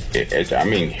I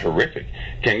mean, horrific.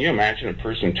 Can you imagine a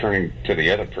person turning to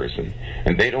the other person,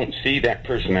 and they don't see that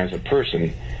person as a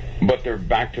person, but they're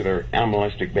back to their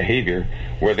animalistic behavior,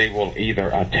 where they will either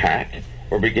attack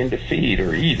or begin to feed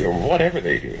or eat or whatever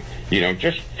they do,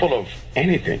 just full of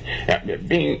anything.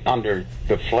 Being under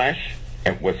the flesh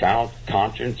without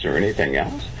conscience or anything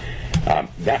else,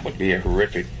 that would be a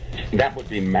horrific. That would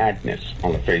be madness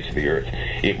on the face of the Earth.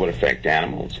 It would affect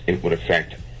animals. It would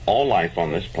affect all life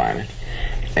on this planet.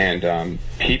 And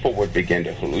people would begin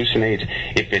to hallucinate.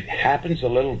 If it happens a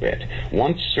little bit,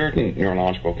 once certain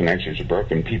neurological connections are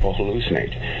broken, people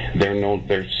hallucinate.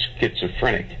 They're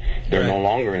schizophrenic. They're no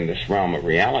longer in this realm of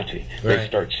reality. They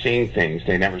start seeing things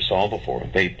they never saw before.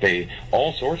 They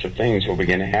all sorts of things will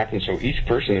begin to happen. So each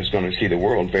person is going to see the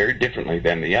world very differently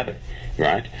than the other,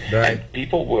 right? And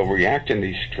people will react in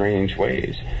these strange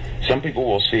ways. Some people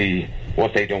will see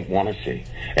what they don't want to see,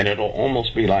 and it'll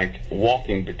almost be like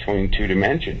walking between two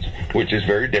dimensions, which is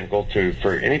very difficult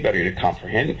for anybody to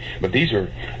comprehend. But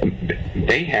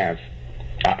they have,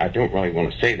 I don't really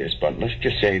want to say this, but let's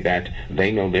just say that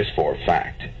they know this for a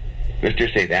fact. Let's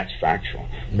just say that's factual.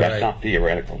 That's not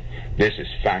theoretical. This is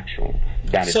factual.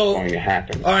 That is going to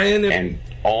happen. All right, and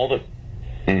all the...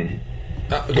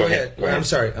 Go ahead. I'm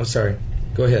sorry.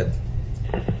 Go ahead.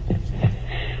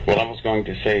 Well, I was going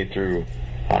to say through...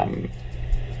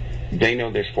 they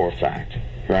know this for a fact,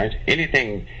 right?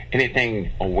 Anything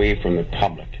away from the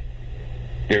public,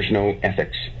 there's no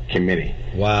ethics committee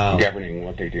governing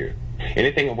what they do.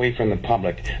 Anything away from the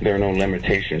public, there are no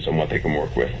limitations on what they can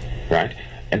work with, right?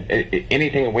 And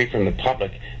anything away from the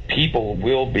public, people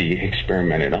will be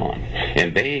experimented on.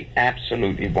 And they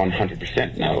absolutely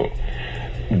 100% know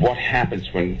what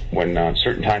happens when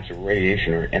certain types of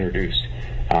radiation are introduced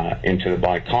into the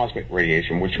body, cosmic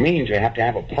radiation, which means you have to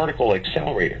have a particle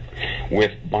accelerator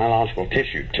with biological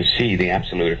tissue to see the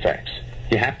absolute effects.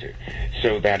 You have to,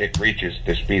 so that it reaches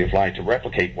the speed of light to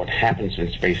replicate what happens in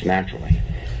space naturally.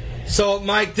 So,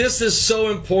 Mike, this is so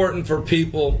important for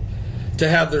people to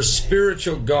have their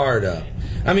spiritual guard up.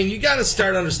 I mean, you got to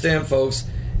start to understand, folks,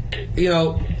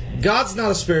 God's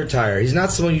not a spare tire. He's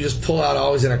not someone you just pull out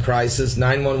always in a crisis,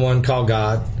 911, call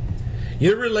God.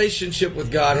 Your relationship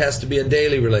with God has to be a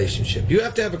daily relationship. You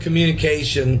have to have a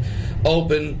communication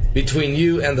open between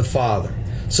you and the Father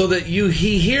so that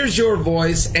He hears your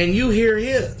voice and you hear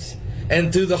His,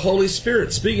 and through the Holy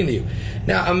Spirit speaking to you.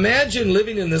 Now, imagine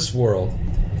living in this world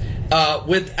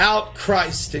without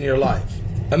Christ in your life.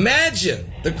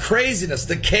 Imagine the craziness,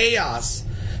 the chaos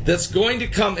that's going to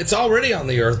come. It's already on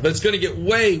the earth, but it's going to get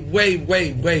way, way,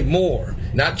 way, way more.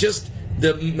 Not just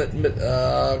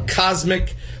the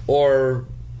cosmic or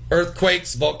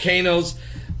earthquakes, volcanoes,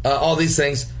 all these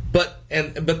things, but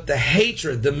the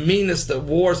hatred, the meanness, the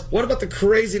wars. What about the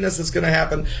craziness that's going to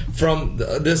happen from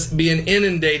this being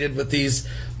inundated with these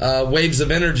waves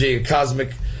of energy,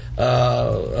 cosmic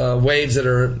waves that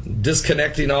are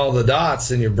disconnecting all the dots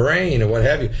in your brain or what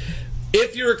have you?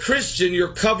 If you're a Christian,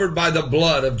 you're covered by the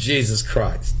blood of Jesus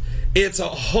Christ. It's a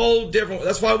whole different...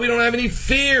 That's why we don't have any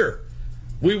fear.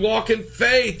 We walk in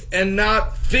faith and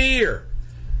not fear.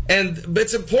 But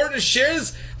it's important to share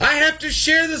this. I have to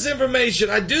share this information.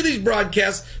 I do these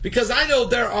broadcasts because I know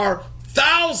there are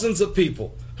thousands of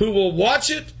people who will watch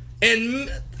it, and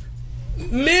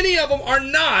many of them are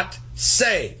not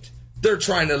saved. They're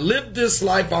trying to live this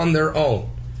life on their own.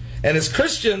 And as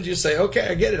Christians, you say, okay,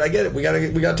 I get it. We got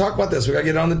to talk about this. We got to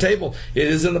get it on the table. It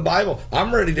is in the Bible.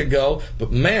 I'm ready to go.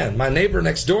 But man, my neighbor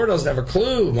next door doesn't have a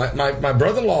clue. My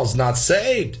brother-in-law is not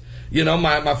saved.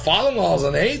 My father-in-law is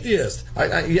an atheist.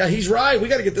 Yeah, he's right. We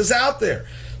got to get this out there.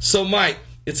 So, Mike,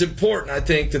 it's important, I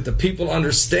think, that the people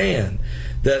understand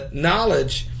that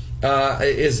knowledge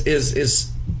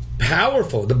is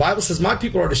powerful. The Bible says, my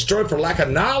people are destroyed for lack of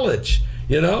knowledge.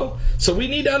 So we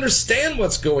need to understand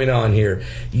what's going on here.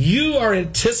 You are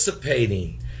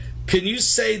anticipating. Can you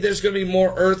say there's going to be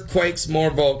more earthquakes, more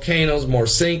volcanoes, more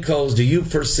sinkholes? Do you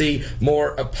foresee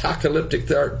more apocalyptic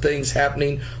things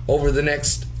happening over the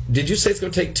next... Did you say it's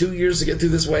going to take 2 years to get through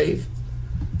this wave?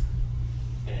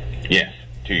 Yes,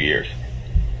 2 years.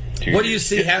 What do you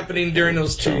see happening during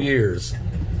those 2 years?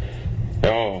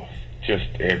 Oh, just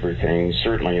everything.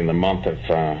 Certainly in the month of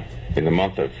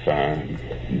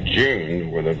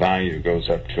June, where the value goes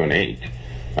up to an 8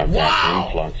 of that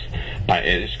influx,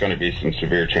 it's going to be some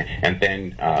severe change. And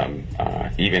then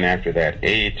even after that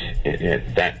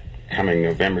 8, that coming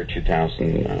November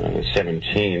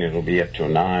 2017, it'll be up to a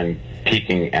 9,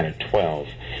 peaking at a 12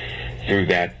 through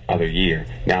that other year.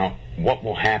 Now, what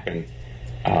will happen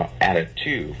at a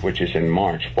 2, which is in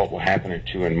March? What will happen at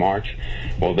 2 in March?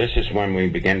 Well, this is when we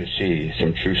begin to see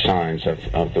some true signs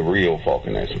of the real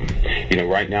volcanism.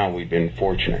 Right now we've been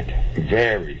fortunate,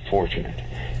 very fortunate,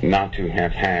 not to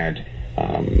have had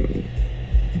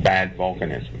bad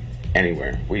volcanism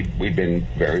anywhere. We've been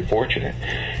very fortunate,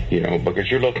 because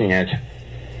you're looking at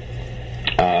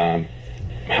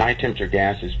high temperature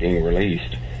gases being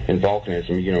released in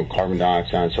volcanism, carbon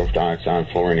dioxide, sulfur dioxide,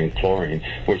 fluorine, and chlorine,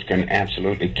 which can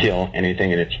absolutely kill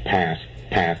anything in its path.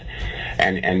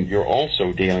 And you're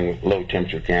also dealing with low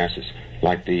temperature gases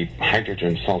like the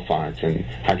hydrogen sulfides and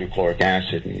hydrochloric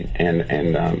acid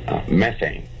and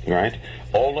methane, right?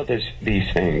 All of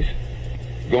these things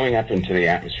going up into the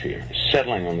atmosphere,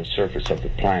 settling on the surface of the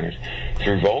planet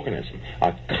through volcanism,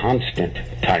 a constant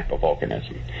type of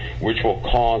volcanism, which will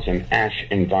cause an ash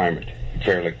environment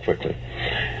fairly quickly.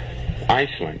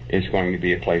 Iceland is going to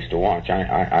be a place to watch.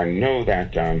 I know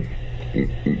that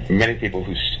many people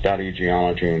who study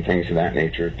geology and things of that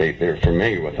nature, they're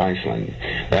familiar with Iceland.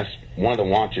 That's one of the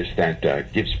watches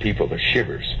that gives people the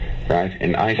shivers, right,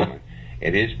 in Iceland.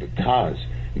 It is because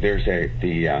there's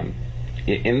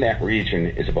in that region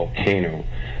is a volcano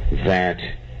that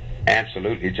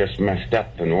absolutely just messed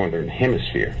up the northern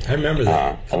hemisphere. I remember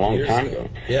that a long time ago.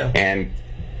 Yeah. And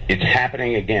it's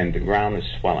happening again. The ground is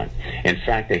swelling. In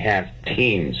fact, they have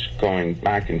teams going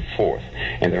back and forth,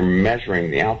 and they're measuring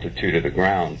the altitude of the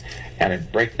ground at a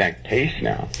breakneck pace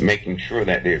now, making sure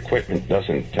that the equipment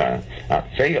doesn't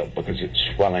fail because it's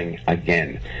swelling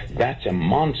again. That's a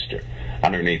monster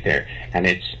underneath there, and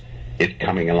it's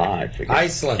coming alive again.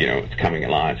 Iceland. You know, it's coming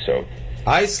alive. So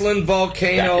Iceland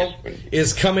volcano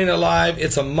is coming alive.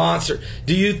 It's a monster.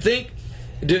 Do you think,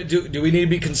 do we need to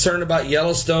be concerned about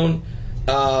Yellowstone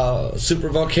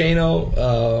supervolcano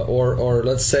or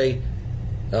let's say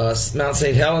Mount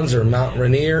St. Helens or Mount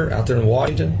Rainier out there in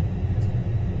Washington?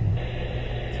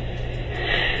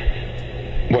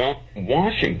 Well,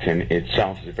 Washington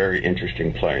itself is a very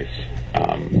interesting place.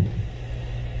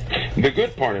 The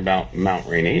good part about Mount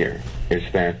Rainier is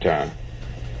that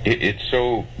it's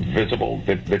so visible,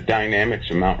 the dynamics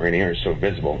of Mount Rainier is so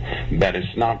visible that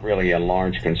it's not really a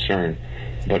large concern.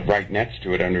 But right next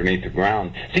to it, underneath the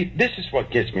ground, see, this is what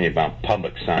gets me about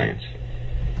public science.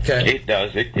 Okay. It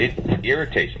does. It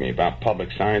irritates me about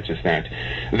public science is that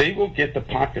they will get the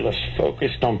populace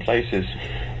focused on places.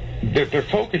 They're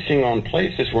focusing on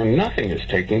places where nothing is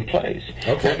taking place.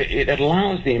 Okay. It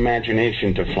allows the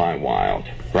imagination to fly wild,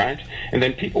 right? And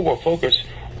then people will focus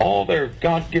all their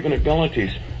God-given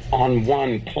abilities on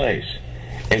one place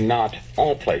and not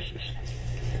all places.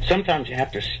 Sometimes you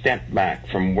have to step back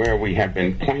from where we have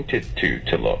been pointed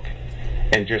to look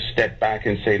and just step back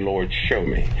and say, Lord, show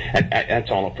me. That's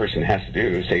all a person has to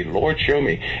do is say, Lord, show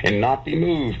me, and not be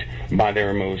moved by their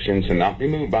emotions and not be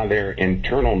moved by their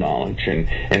internal knowledge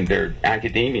and their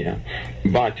academia,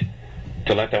 but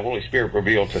to let the Holy Spirit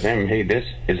reveal to them, hey, this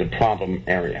is a problem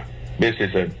area. This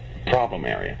is a problem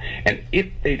area. And if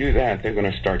they do that, they're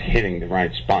going to start hitting the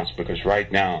right spots, because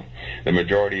right now the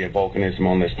majority of volcanism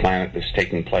on this planet that's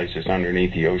taking place is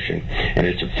underneath the ocean, and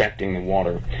it's affecting the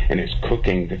water, and it's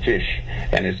cooking the fish,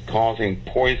 and it's causing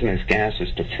poisonous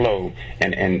gases to flow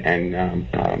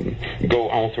and go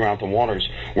all throughout the waters,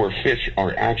 where fish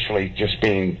are actually just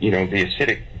being, the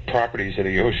acidic properties of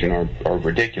the ocean are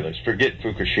ridiculous. Forget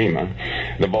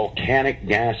Fukushima. The volcanic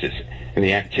gases and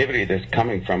the activity that's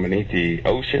coming from beneath the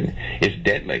ocean is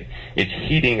deadly. It's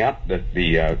heating up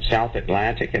the South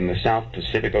Atlantic and the South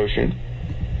Pacific Ocean,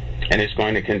 and it's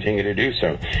going to continue to do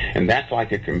so. And that's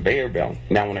like a conveyor belt.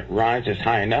 Now, when it rises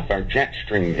high enough, our jet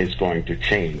stream is going to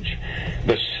change.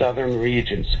 The southern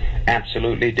regions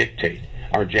absolutely dictate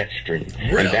our jet stream.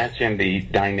 Really? And that's in the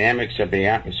dynamics of the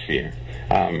atmosphere.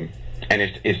 And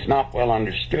it's not well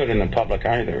understood in the public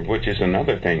either, which is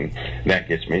another thing that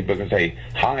gets me, because they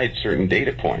hide certain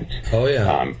data points. Oh,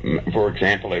 yeah. For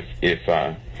example, if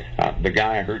the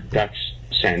guy I heard Duck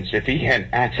Sense, if he had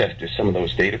access to some of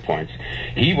those data points,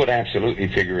 he would absolutely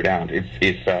figure it out. If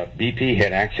BP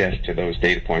had access to those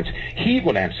data points, he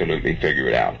would absolutely figure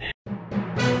it out.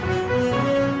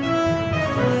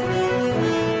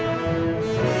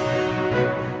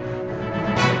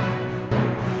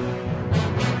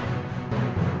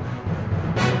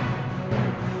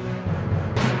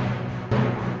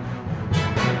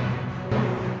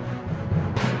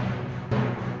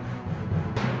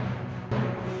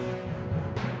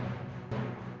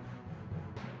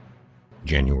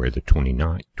 January the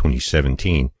 29th,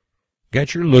 2017.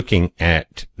 Guys, you're looking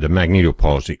at the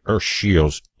magnetopoles, the Earth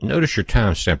shields. Notice your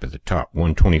timestamp at the top,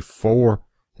 124.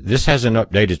 This hasn't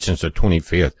updated since the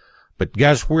 25th. But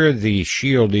guys, where the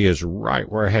shield is,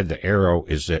 right where I had the arrow,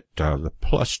 is at the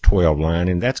plus 12 line,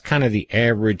 and that's kind of the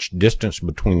average distance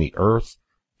between the Earth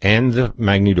and the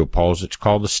magnetopoles. It's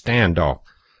called the standoff.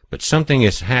 But something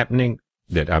is happening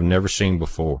that I've never seen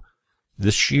before.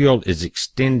 The shield is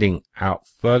extending out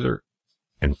further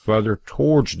and further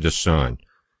towards the sun.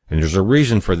 And there's a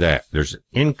reason for that. There's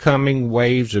incoming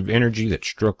waves of energy that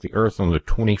struck the Earth on the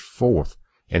 24th,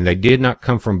 and they did not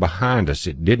come from behind us.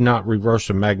 It did not reverse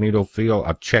the magnetofield.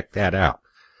 I've checked that out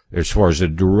as far as the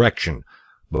direction.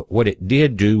 But what it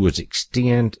did do was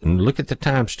extend, and look at the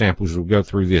timestamp as we go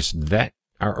through this. That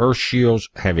our Earth shields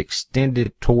have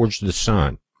extended towards the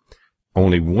sun.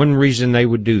 Only one reason they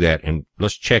would do that, and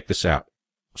let's check this out.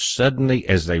 Suddenly,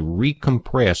 as they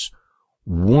recompress,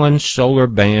 one solar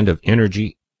band of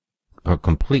energy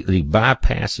completely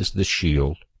bypasses the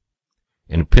shield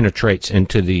and penetrates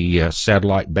into the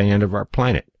satellite band of our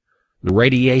planet. The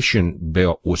radiation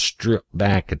belt was stripped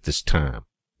back at this time.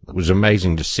 It was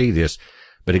amazing to see this.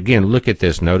 But again, look at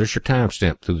this. Notice your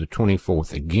timestamp through the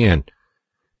 24th. Again,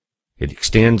 it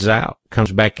extends out,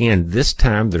 comes back in. This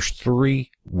time there's 3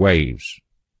 waves.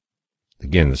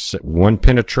 Again, the one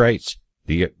penetrates,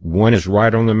 the one is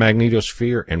right on the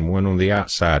magnetosphere, and one on the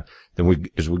outside. Then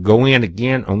as we go in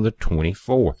again on the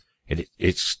 24th, it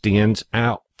extends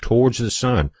out towards the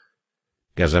sun.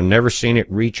 Guys, I've never seen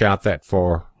it reach out that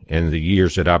far in the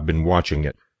years that I've been watching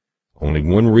it. Only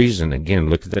one reason. Again,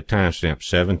 look at the timestamp,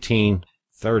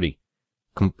 1730,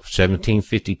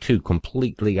 1752,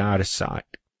 completely out of sight.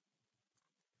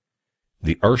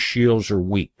 The Earth shields are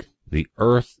weak. The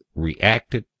Earth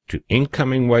reacted to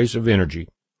incoming waves of energy.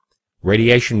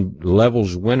 Radiation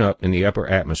levels went up in the upper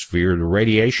atmosphere. The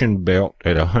radiation belt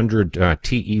at 100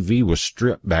 TeV was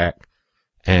stripped back,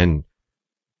 and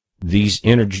these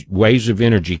waves of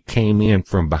energy came in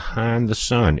from behind the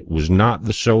sun. It was not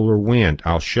the solar wind.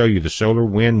 I'll show you the solar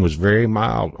wind was very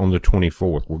mild on the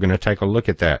 24th. We're going to take a look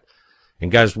at that.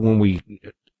 And guys, when we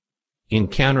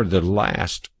encountered the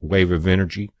last wave of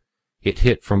energy, it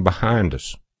hit from behind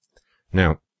us.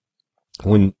 Now,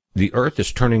 when the Earth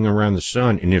is turning around the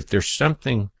sun, and if there's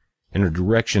something in a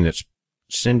direction that's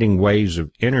sending waves of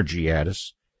energy at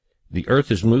us, the Earth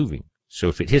is moving. So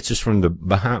if it hits us from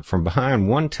behind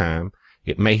one time,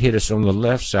 it may hit us on the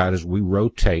left side as we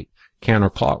rotate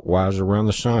counterclockwise around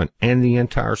the sun, and the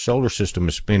entire solar system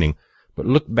is spinning. But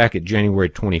look back at January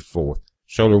 24th.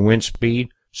 Solar wind speed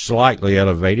slightly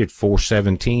elevated,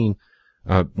 417,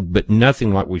 but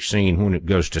nothing like we've seen when it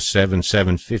goes to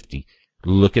 750.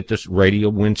 Look at this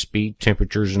radial wind speed,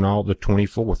 temperatures and all, the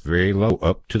 24th, very low,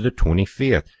 up to the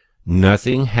 25th.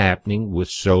 Nothing happening with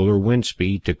solar wind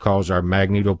speed to cause our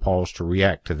magnetopause to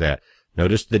react to that.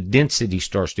 Notice the density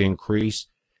starts to increase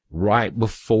right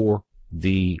before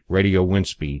the radial wind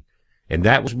speed. And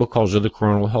that was because of the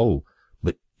coronal hole.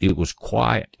 But it was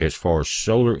quiet as far as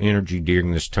solar energy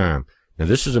during this time. Now,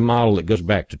 this is a model that goes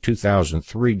back to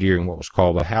 2003 during what was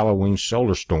called the Halloween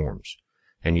solar storms.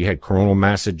 And you had coronal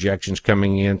mass ejections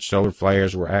coming in, solar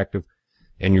flares were active.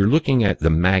 And you're looking at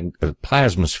the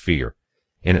plasma sphere.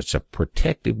 And it's a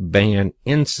protective band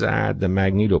inside the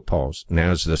magnetopause.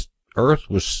 Now, as the Earth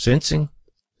was sensing,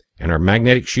 and our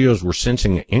magnetic shields were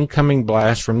sensing an incoming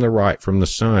blast from the right, from the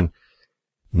sun,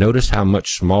 notice how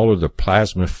much smaller the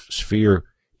plasma sphere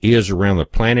is around the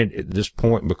planet at this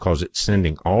point, because it's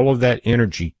sending all of that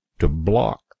energy to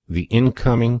block the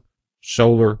incoming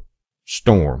solar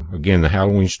storm. Again, the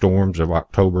Halloween storms of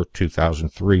October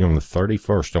 2003 on the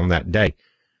 31st, on that day.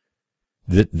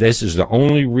 This is the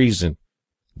only reason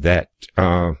that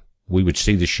we would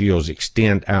see the shields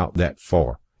extend out that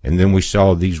far. And then we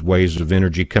saw these waves of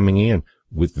energy coming in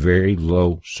with very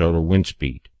low solar wind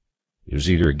speed. It was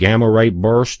either a gamma ray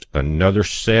burst, another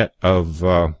set of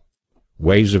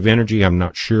waves of energy, I'm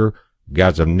not sure.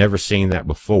 Guys, I've never seen that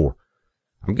before.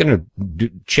 I'm going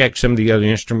to check some of the other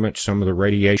instruments, some of the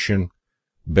radiation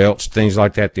belts, things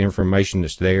like that, the information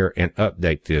that's there, and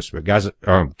update this. But guys,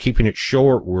 keeping it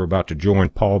short, we're about to join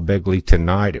Paul Begley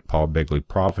tonight at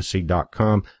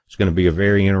paulbegleyprophecy.com. It's going to be a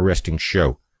very interesting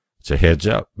show. It's a heads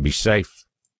up. Be safe.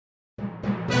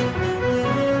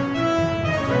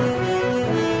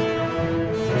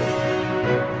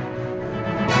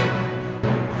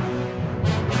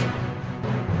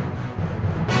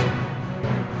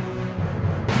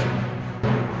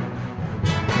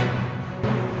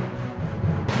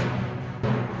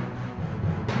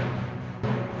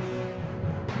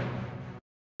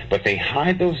 But they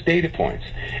hide those data points,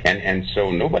 and so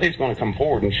nobody's going to come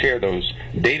forward and share those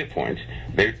data points.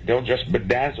 They'll just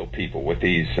bedazzle people with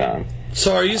these.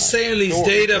 So are you saying these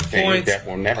data points that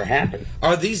will never happen?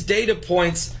 Are these data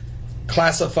points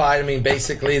classified? I mean,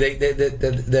 basically,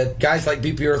 that guys like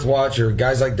BPEarthwatch or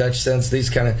guys like Dutch Sense, these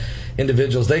kind of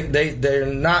individuals, they're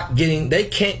not getting. They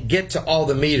can't get to all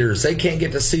the meters. They can't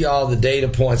get to see all the data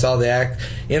points, all the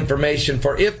information.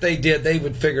 For if they did, they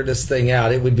would figure this thing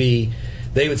out. It would be.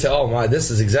 They would say, "Oh my, this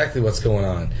is exactly what's going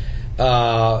on."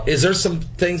 Is there some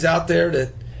things out there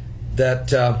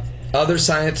that other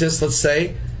scientists, let's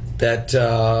say, that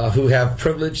who have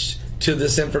privilege to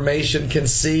this information can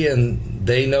see, and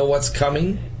they know what's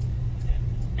coming?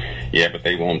 Yeah, but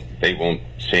they won't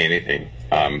say anything.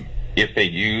 If they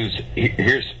use,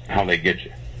 here's how they get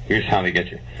you. Here's how they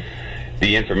get you.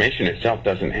 the information itself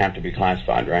doesn't have to be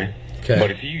classified, right? Okay.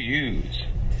 But if you use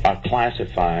a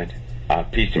classified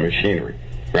piece of machinery,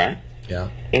 right? Yeah.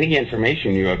 Any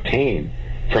information you obtain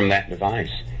from that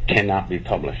device cannot be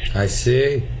published. I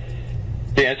see.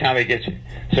 That's how they get you.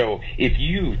 So if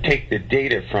you take the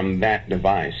data from that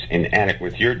device and add it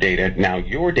with your data, now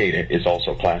your data is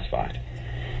also classified.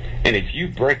 And if you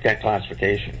break that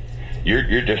classification,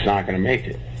 you're just not going to make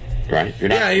it, right? You're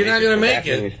not going to make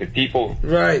it. That means that people,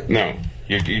 right? No,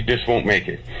 you just won't make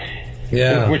it.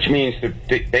 Yeah. Which means that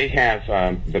they have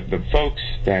the folks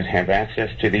that have access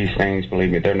to these things. Believe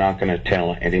me, they're not going to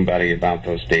tell anybody about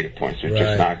those data points. They're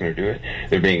just not going to do it.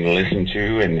 They're being listened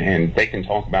to, and they can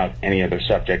talk about any other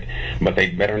subject, but they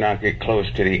better not get close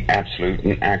to the absolute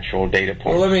and actual data points.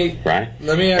 Well, let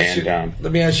me ask you.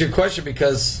 Let me ask you a question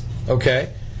because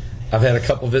I've had a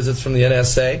couple visits from the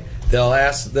NSA.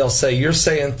 They'll say you're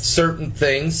saying certain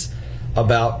things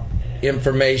about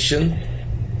information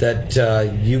that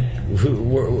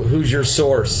who's your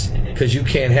source, because you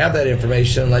can't have that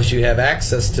information unless you have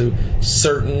access to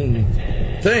certain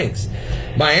things.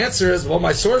 My answer is, well,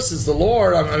 my source is the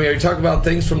Lord. I mean, are you talking about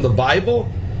things from the Bible?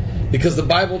 Because the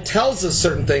Bible tells us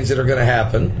certain things that are going to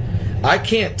happen. I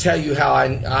can't tell you how.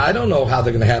 I don't know how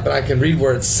they're going to happen. I can read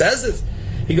where it says it.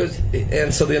 He goes,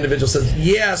 and so the individual says,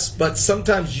 yes, but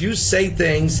sometimes you say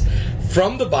things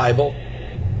from the Bible,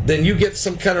 then you get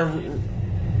some kind of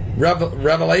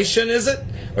revelation, is it?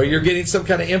 Or you're getting some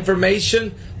kind of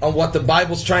information on what the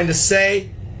Bible's trying to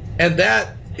say, and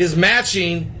that is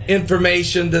matching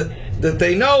information that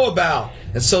they know about.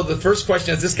 And so the first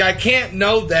question is, this guy can't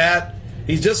know that.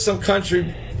 He's just some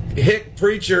country hick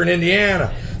preacher in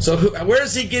Indiana. So where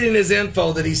is he getting his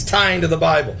info that he's tying to the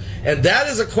Bible? And that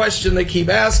is a question they keep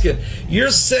asking. You're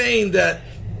saying that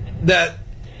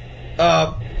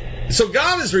so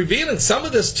God is revealing some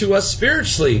of this to us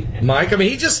spiritually, Mike. I mean,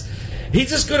 He's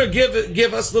just going to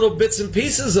give us little bits and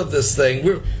pieces of this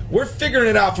thing. We're figuring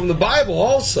it out from the Bible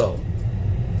also.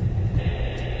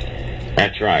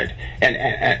 That's right.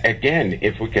 And again,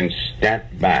 if we can step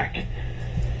back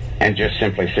and just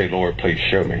simply say, Lord, please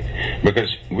show me.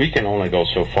 Because we can only go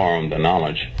so far on the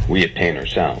knowledge we obtain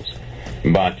ourselves.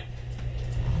 But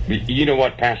you know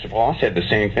what, Pastor Paul, I said the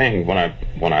same thing when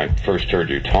I first heard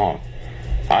you talk.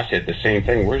 I said the same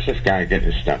thing. Where's this guy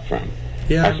getting his stuff from?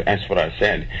 Yeah. That's what I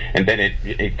said. And then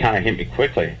it kind of hit me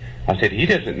quickly. I said, he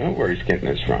doesn't know where he's getting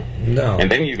this from. No.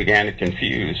 And then you began to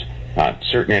confuse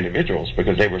certain individuals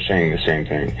because they were saying the same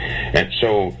thing. And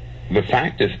so the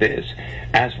fact is this: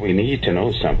 as we need to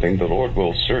know something, the Lord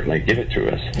will certainly give it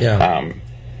to us. Yeah.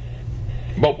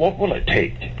 But what will it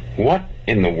take? What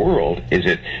in the world is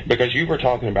it? Because you were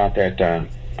talking about that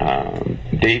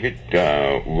David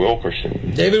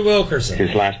Wilkerson. David Wilkerson.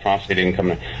 His last prophecy didn't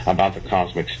come about the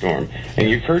cosmic storm. And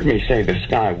you've heard me say the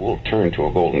sky will turn to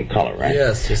a golden color, right?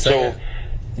 Yes. So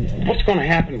what's going to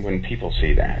happen when people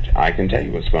see that? I can tell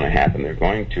you what's going to happen. They're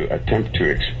going to attempt to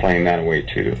explain that away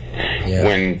too. Yeah.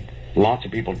 When lots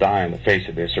of people die on the face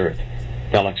of this earth,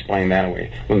 they'll explain that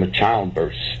away. When the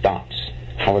childbirth stops,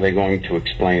 how are they going to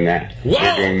explain that? Whoa!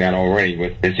 They're doing that already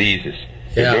with diseases.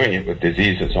 They're doing it with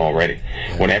diseases already.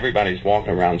 Yeah. When everybody's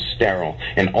walking around sterile.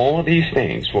 And all of these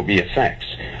things will be effects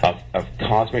of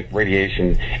cosmic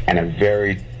radiation and a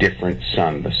very different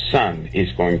sun. The sun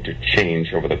is going to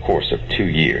change over the course of 2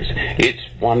 years. It's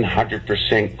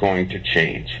 100% going to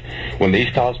change. When these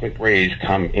cosmic rays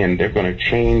come in, they're going to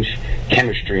change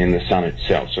chemistry in the sun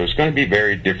itself. So it's going to be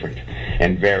very different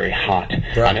and very hot.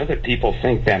 Right. I know that people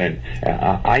think that an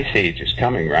ice age is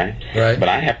coming, right? Right. But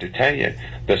I have to tell you,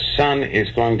 the sun is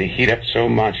going to heat up so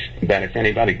much that if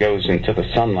anybody goes into the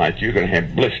sunlight, you're going to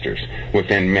have blisters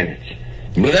within minutes.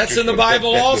 Well, that's in the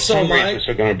Bible also, Mike.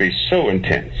 Are going to be so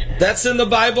intense. That's in the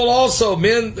Bible also.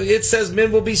 It says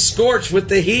men will be scorched with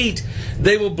the heat.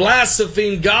 They will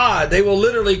blaspheme God. They will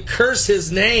literally curse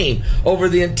His name over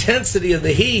the intensity of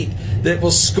the heat that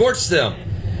will scorch them.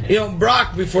 You know,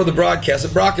 Brock, before the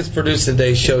broadcast, Brock is producing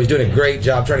today's show. He's doing a great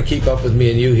job trying to keep up with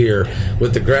me and you here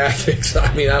with the graphics.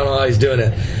 I mean, I don't know how he's doing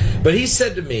it. But he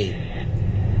said to me,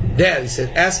 Dad, he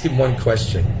said, ask him one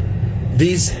question.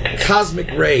 These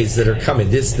cosmic rays that are coming,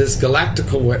 this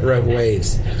galactical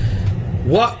waves,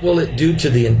 what will it do to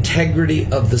the integrity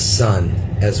of the sun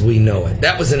as we know it?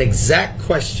 That was an exact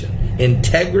question.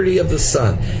 Integrity of the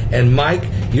sun. And Mike,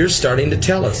 you're starting to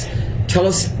tell us. Tell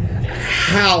us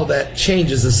how that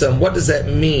changes the sun. What does that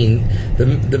mean?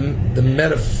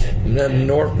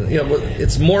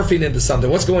 It's morphing into something.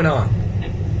 What's going on?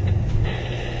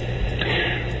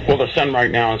 Well, the sun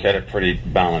right now is at a pretty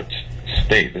balanced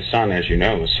state. The sun, as you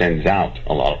know, sends out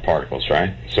a lot of particles,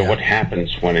 right? So what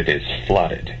happens when it is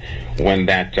flooded? When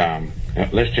that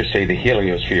let's just say the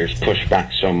heliosphere is pushed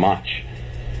back so much,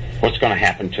 what's going to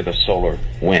happen to the solar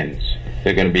winds?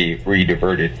 They're going to be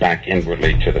rediverted back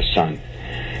inwardly to the sun.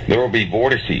 There will be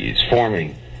vortices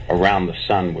forming around the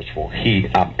sun, which will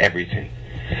heat up everything.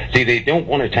 See, they don't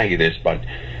want to tell you this, but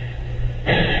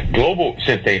global,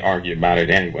 since they argue about it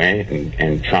anyway,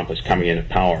 and Trump is coming into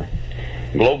power,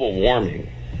 global warming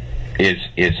is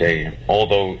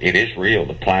although it is real,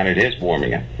 the planet is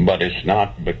warming up, but it's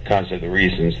not because of the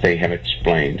reasons they have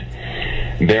explained.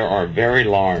 There are very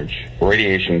large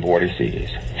radiation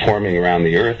vortices forming around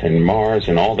the Earth and Mars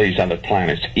and all these other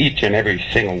planets. Each and every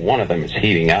single one of them is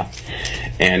heating up,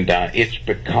 and it's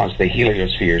because the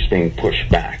heliosphere is being pushed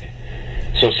back.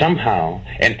 So somehow,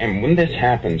 and when this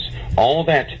happens, all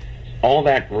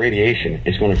that radiation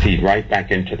is going to feed right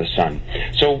back into the sun.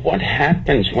 So what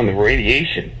happens when the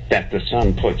radiation that the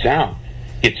sun puts out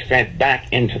gets fed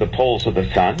back into the poles of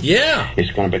the sun? Yeah.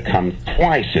 It's going to become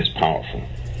twice as powerful,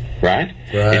 right?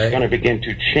 It's going to begin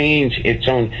to change its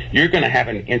own. You're going to have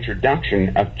an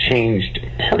introduction of changed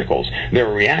particles. There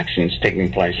are reactions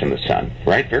taking place in the sun,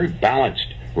 right? Very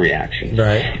balanced reactions.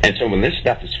 Right. And so when this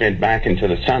stuff is fed back into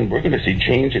the sun, we're going to see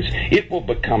changes. It will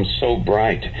become so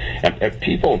bright.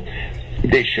 People,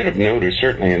 they should have noticed,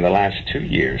 certainly in the last 2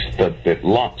 years, that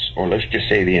lux, or let's just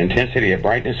say the intensity of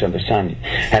brightness of the sun,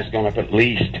 has gone up at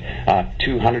least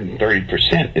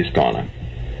 230% has gone up.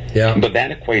 Yeah. But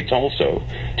that equates also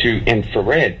to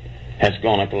infrared has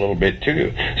gone up a little bit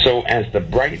too. So as the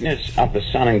brightness of the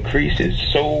sun increases,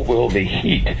 so will the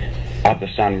heat of the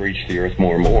sun reach the earth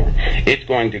more and more. It's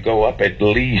going to go up at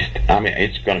least,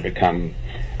 it's going to become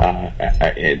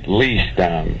at least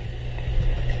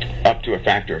up to a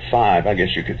factor of 5, I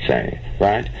guess you could say,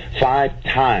 right? 5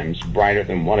 times brighter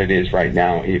than what it is right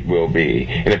now it will be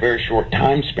in a very short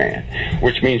time span,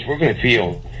 which means we're going to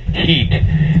feel heat.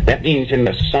 That means in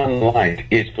the sunlight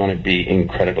it's going to be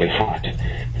incredibly hot,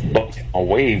 but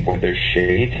away where there's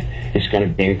shade it's going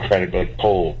to be incredibly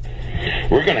cold.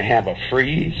 We're going to have a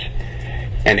freeze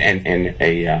and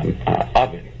a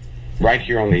oven right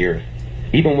here on the earth,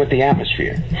 even with the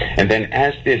atmosphere. And then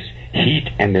as this heat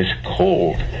and this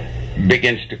cold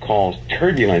begins to cause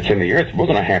turbulence in the earth, we're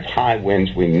going to have high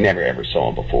winds we never ever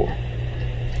saw before.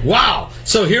 Wow.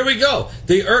 So here we go.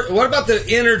 The earth, what about the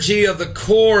energy of the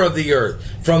core of the earth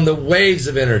from the waves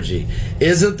of energy?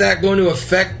 Isn't that going to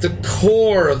affect the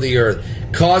core of the earth,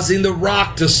 causing the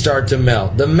rock to start to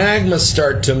melt, the magma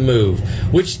start to move,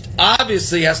 which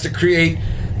obviously has to create,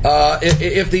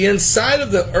 if the inside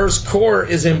of the earth's core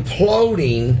is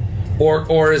imploding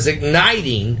or is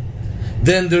igniting,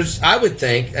 then there's, I would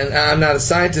think, and I'm not a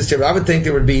scientist here, but I would think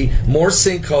there would be more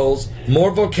sinkholes,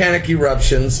 more volcanic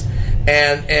eruptions,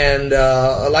 and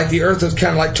like the earth is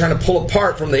kind of like trying to pull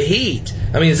apart from the heat.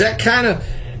 I mean, is that part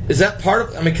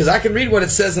of, because I can read what it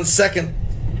says in 2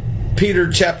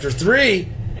 Peter chapter 3.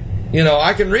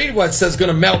 I can read what it says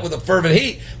going to melt with a fervent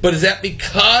heat, but is that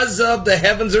because of the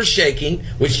heavens are shaking,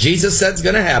 which Jesus said is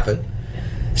going to happen?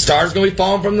 Stars going to be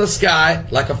falling from the sky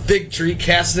like a fig tree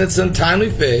casting its untimely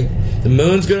fig. The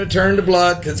moon's going to turn to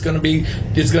blood because it's going to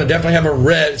definitely have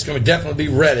it's going to definitely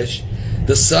be reddish.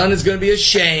 The sun is going to be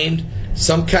ashamed,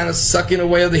 some kind of sucking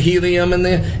away of the helium and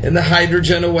the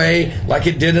hydrogen away like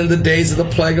it did in the days of the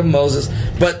plague of Moses.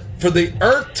 But for the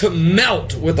earth to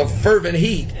melt with a fervent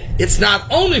heat, it's not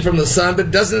only from the sun,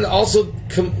 but doesn't it also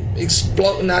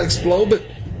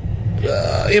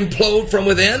implode from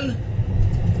within?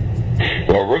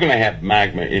 Well, we're going to have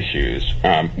magma issues.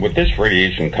 With this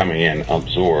radiation coming in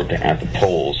absorbed at the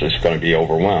poles, it's going to be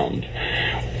overwhelmed.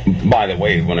 By the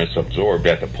way, when it's absorbed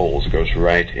at the poles, it goes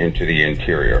right into the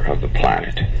interior of the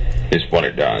planet, is what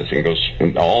it does.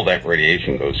 And all that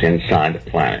radiation goes inside the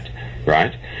planet,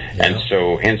 right? Yeah. And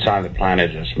so inside the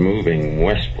planet is moving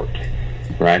westward,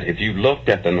 right? If you looked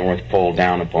at the North Pole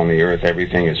down upon the Earth,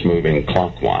 everything is moving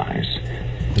clockwise,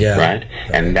 right?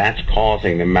 And that's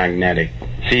causing the magnetic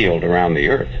field around the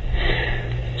Earth.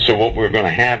 So what we're going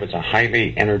to have is a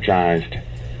highly energized,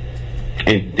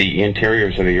 the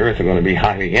interiors of the Earth are going to be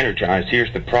highly energized.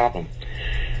 Here's the problem.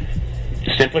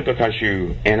 Simply because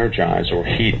you energize or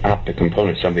heat up the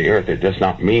components of the Earth, it does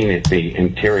not mean that the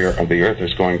interior of the Earth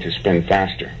is going to spin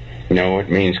faster. No, it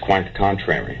means quite the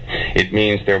contrary. It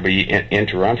means there will be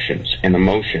interruptions in the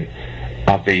motion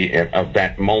of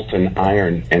that molten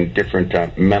iron and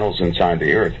different metals inside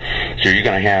the Earth. So you're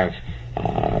going to have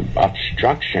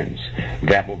obstructions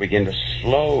that will begin to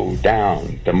slow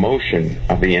down the motion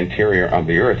of the interior of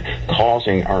the Earth,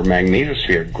 causing our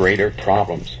magnetosphere greater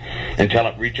problems until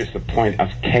it reaches the point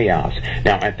of chaos.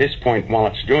 Now, at this point, while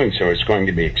it's doing so, it's going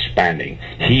to be expanding.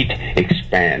 Heat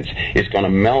expands. It's going to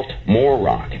melt more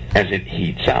rock as it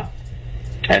heats up.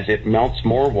 as it melts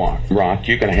more rock,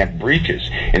 you're going to have breaches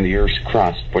in the Earth's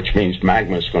crust, which means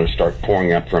magma is going to start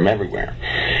pouring up from everywhere.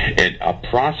 A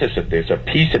process of this, a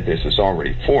piece of this is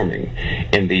already forming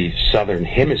in the southern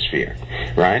hemisphere,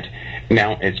 right?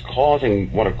 Now, it's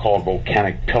causing what are called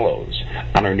volcanic pillows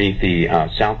underneath the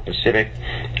South Pacific.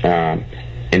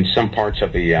 In some parts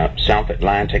of the South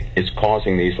Atlantic, it's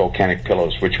causing these volcanic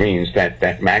pillows, which means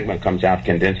that magma comes out,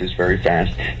 condenses very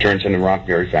fast, turns into rock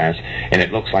very fast, and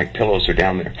it looks like pillows are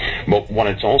down there. But what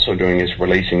it's also doing is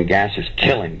releasing gases,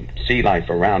 killing sea life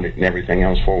around it and everything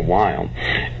else for a while.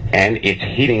 And it's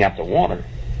heating up the water,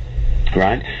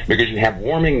 right? Because you have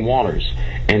warming waters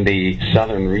in the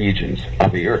southern regions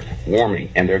of the Earth,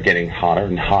 warming, and they're getting hotter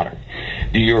and hotter.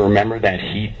 Do you remember that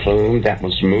heat plume that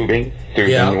was moving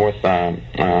through the north,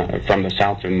 from the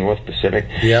South to the North Pacific?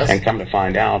 Yes. And come to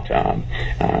find out,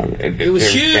 it was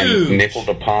huge. Been nickel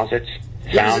deposits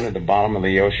found at the bottom of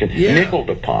the ocean. Yeah. Nickel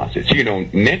deposits. You know,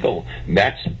 nickel,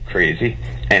 that's crazy.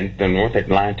 And the North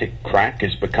Atlantic crack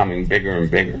is becoming bigger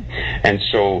and bigger. And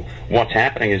so what's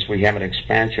happening is we have an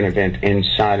expansion event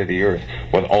inside of the Earth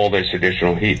with all this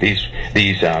additional heat.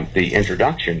 The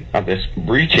introduction of this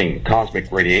breaching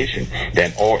cosmic radiation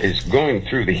that is going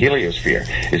through the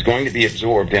heliosphere is going to be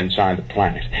absorbed inside the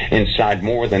planet. Inside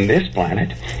more than this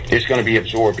planet is going to be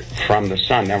absorbed from the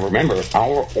sun. Now remember,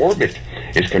 our orbit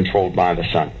is controlled by the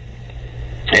sun.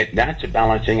 That's a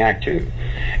balancing act too.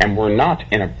 And we're not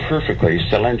in a perfectly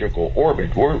cylindrical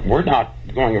orbit. We're not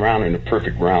going around in a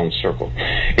perfect round circle.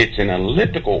 It's an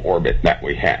elliptical orbit that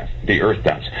we have, the Earth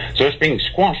does. So it's being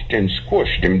squashed and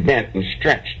squished and bent and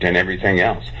stretched and everything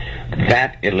else.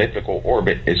 That elliptical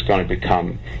orbit is going to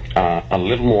become a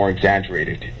little more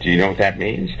exaggerated. Do you know what that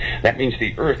means? That means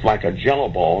the Earth, like a jello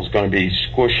ball, is going to be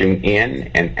squishing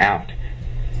in and out.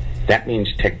 That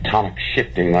means tectonic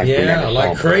shifting like we never saw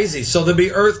like crazy. So there'll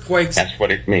be earthquakes. That's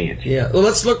what it means. Yeah. Well,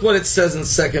 let's look what it says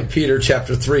in 2 Peter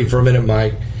chapter 3 for a minute,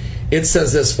 Mike. It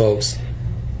says this, folks.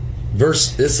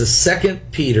 This is 2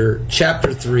 Peter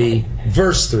chapter 3,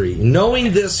 verse 3.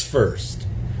 Knowing this first,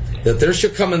 that there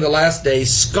shall come in the last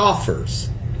days scoffers,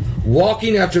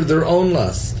 walking after their own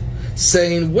lust,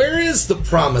 saying, where is the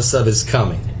promise of his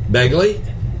coming? Begley,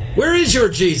 where is your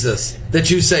Jesus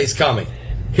that you say is coming?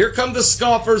 Here come the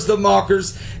scoffers, the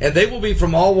mockers, and they will be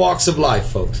from all walks of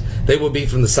life, folks. They will be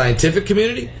from the scientific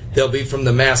community. They'll be from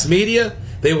the mass media.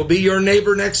 They will be your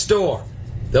neighbor next door.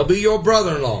 They'll be your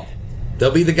brother-in-law.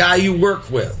 They'll be the guy you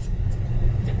work with.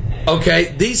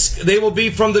 Okay, they will be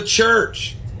from the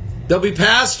church. They'll be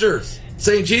pastors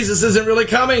saying Jesus isn't really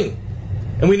coming.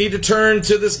 And we need to turn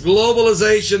to this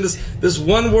globalization, this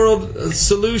one world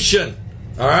solution.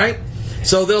 All right?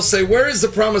 So they'll say, where is the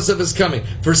promise of his coming?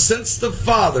 For since the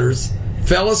fathers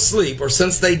fell asleep, or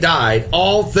since they died,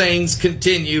 all things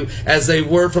continue as they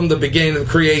were from the beginning of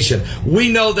creation.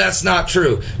 We know that's not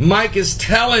true. Mike is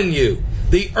telling you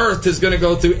the earth is going to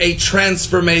go through a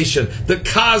transformation. The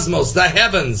cosmos, the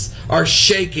heavens are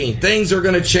shaking. Things are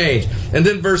going to change. And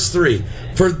then verse 3,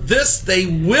 for this they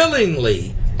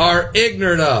willingly are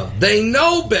ignorant of. They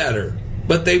know better,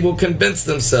 but they will convince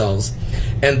themselves.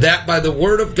 And that by the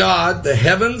word of God, the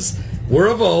heavens were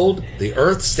of old, the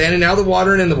earth standing out of the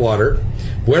water and in the water,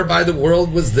 whereby the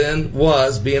world was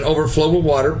being overflowed with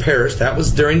water, perished. That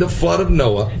was during the flood of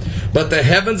Noah. But the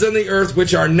heavens and the earth,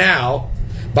 which are now,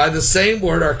 by the same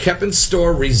word, are kept in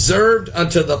store, reserved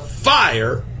unto the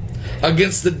fire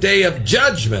against the day of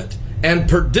judgment and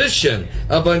perdition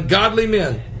of ungodly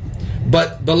men.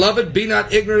 But, beloved, be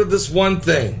not ignorant of this one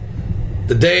thing.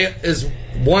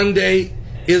 One day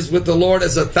is with the Lord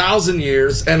as 1,000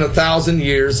 years, and 1,000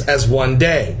 years as one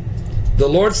day. The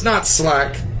Lord's not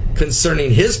slack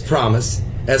concerning his promise,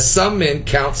 as some men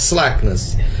count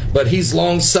slackness, but he's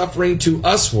long-suffering to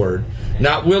usward,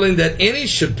 not willing that any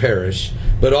should perish,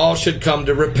 but all should come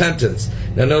to repentance.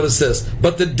 Now notice this.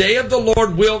 But the day of the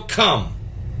Lord will come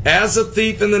as a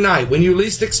thief in the night, when you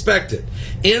least expect it,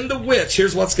 in the which,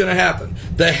 here's what's going to happen.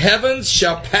 The heavens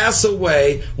shall pass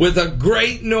away with a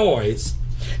great noise,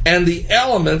 and the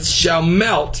elements shall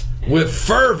melt with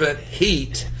fervent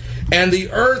heat, and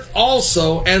the earth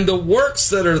also and the works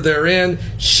that are therein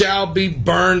shall be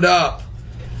burned up.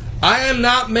 I am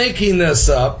not making this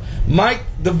up. Mike,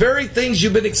 the very things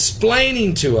you've been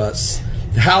explaining to us,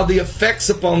 how the effects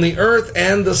upon the earth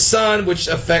and the sun, which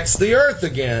affects the earth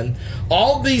again,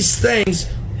 all these things,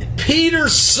 Peter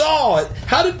saw it.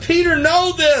 How did Peter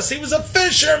know this? He was a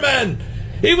fisherman.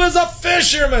 He was a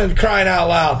fisherman, crying out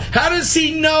loud. How does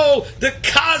he know the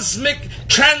cosmic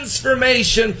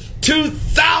transformation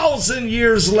 2,000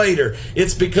 years later.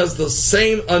 It's because the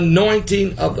same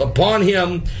anointing upon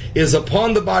him is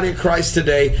upon the body of Christ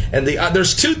today. And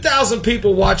there's 2,000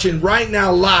 people watching right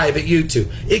now live at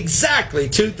YouTube. Exactly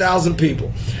 2,000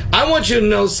 people. I want you to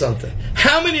know something.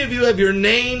 How many of you have your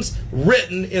names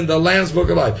written in the Lamb's Book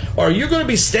of Life? Or are you going to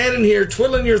be standing here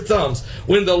twiddling your thumbs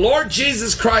when the Lord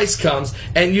Jesus Christ comes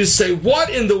and you say, what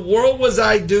in the world was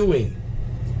I doing?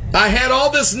 I had all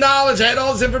this knowledge. I had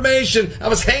all this information. I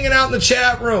was hanging out in the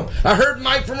chat room. I heard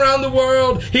Mike from around the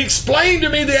world. He explained to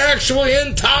me the actual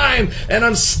end time, and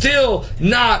I'm still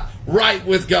not right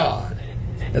with God.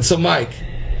 And so, Mike,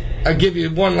 I'll give you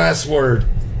one last word.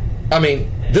 I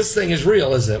mean, this thing is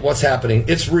real, isn't it? What's happening?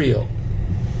 It's real.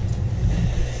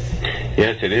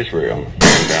 Yes, it is real.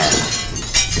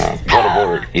 And what a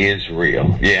word, is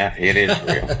real. Yeah, it is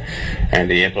real. And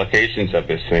the implications of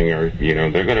this thing are,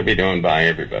 they're going to be known by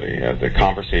everybody. The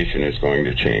conversation is going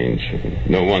to change.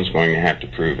 No one's going to have to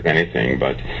prove anything.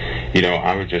 But,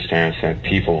 I would just ask that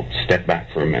people step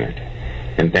back for a minute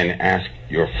and then ask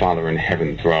your Father in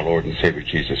heaven through our Lord and Savior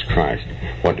Jesus Christ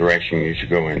what direction you should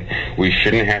go in. We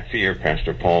shouldn't have fear,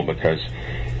 Pastor Paul, because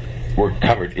we're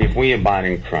covered. If we abide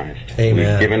in Christ, Amen.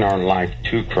 We've given our life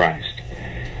to Christ,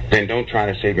 then don't try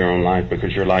to save your own life,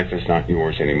 because your life is not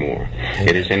yours anymore. Amen.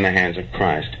 It is in the hands of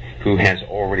Christ, who has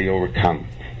already overcome.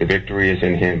 The victory is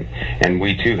in him, and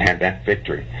we too have that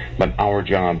victory. But our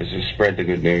job is to spread the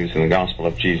good news and the gospel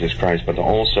of Jesus Christ. But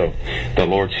also, the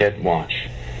Lord said, watch,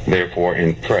 therefore,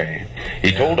 and pray.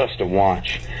 He told us to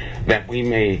watch, that we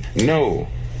may know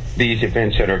these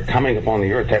events that are coming upon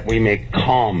the earth, that we may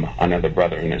calm another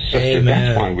brother and a sister. Amen.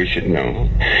 That's why we should know.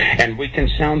 And we can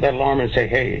sound that alarm and say,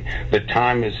 hey, the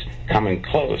time is coming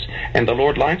close. And the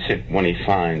Lord likes it when he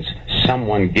finds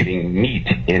someone giving meat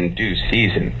in due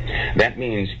season. That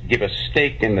means give a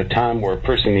steak in the time where a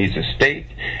person needs a steak,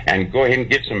 and go ahead and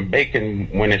give some bacon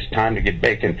when it's time to get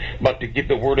bacon. But to give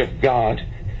the word of God,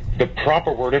 the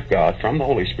proper word of God from the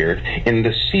Holy Spirit, in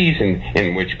the season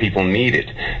in which people need it,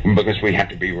 because we have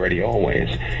to be ready always.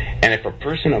 And if a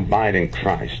person abide in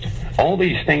Christ, all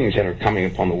these things that are coming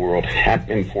upon the world have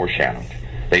been foreshadowed.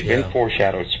 They've been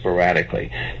foreshadowed sporadically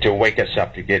to wake us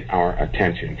up, to get our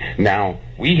attention. Now,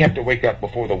 we have to wake up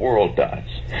before the world does.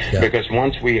 Because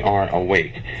once we are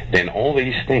awake, then all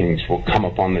these things will come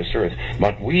upon this earth.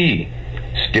 But we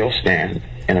still stand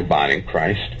and abide in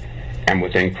Christ, and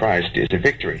within Christ is the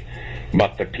victory.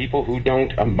 But the people who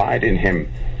don't abide in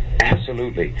him,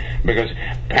 absolutely. Because,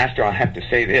 Pastor, I have to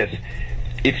say this.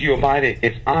 If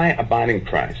I abide in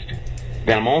Christ,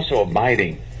 then I'm also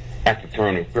abiding at the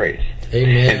throne of grace.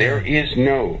 Amen. And there is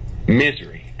no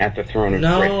misery at the throne of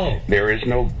grace. There is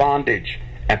no bondage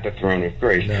at the throne of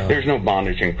grace. No. There's no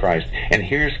bondage in Christ. And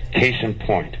here's case in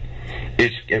point.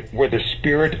 Where the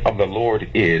Spirit of the Lord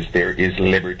is, there is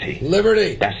liberty.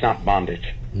 Liberty. That's not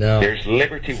bondage. No. There's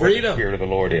liberty where the Spirit of the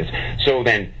Lord is. So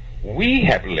then, we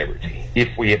have liberty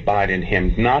if we abide in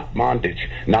him, not bondage,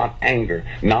 not anger,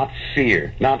 not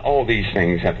fear, not all these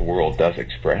things that the world does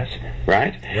express,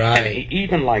 right? Right. And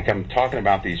even like I'm talking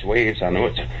about these waves, I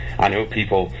know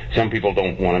some people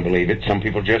don't want to believe it, some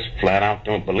people just flat out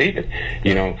don't believe it,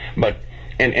 but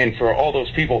and for all those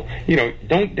people,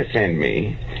 don't defend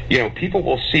me. People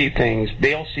will see things,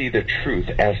 they'll see the truth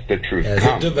as the truth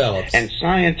comes. It develops. And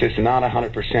science is not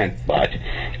 100%, but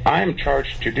I am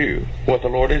charged to do what the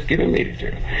Lord has given me to do.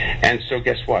 And so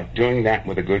guess what? Doing that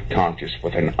with a good conscience,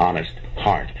 with an honest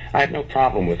heart. I have no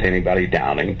problem with anybody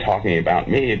doubting, talking about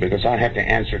me, because I have to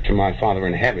answer to my Father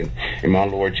in heaven and my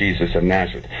Lord Jesus of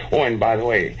Nazareth. Oh, and by the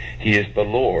way, he is the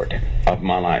Lord of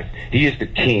my life. He is the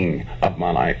King of my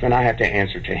life, and I have to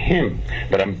answer to him.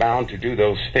 But I'm bound to do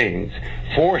those things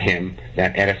for him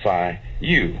that edify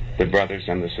you, the brothers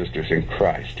and the sisters in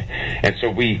Christ. And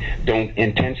so we don't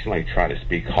intentionally try to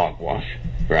speak hogwash,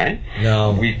 right?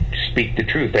 No. We speak the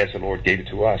truth as the Lord gave it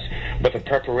to us. But the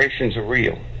preparations are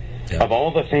real. Yeah. Of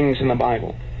all the things in the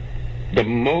Bible,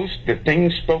 the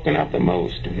thing spoken of the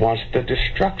most was the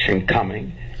destruction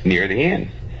coming near the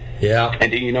end. Yeah.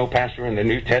 And do you know, Pastor, in the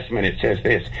New Testament it says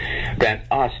this, that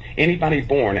anybody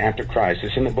born after Christ,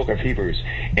 it's in the book of Hebrews,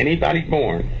 anybody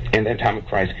born in that time of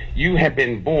Christ, you have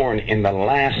been born in the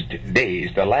last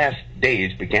days. The last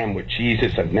days began with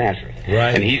Jesus of Nazareth.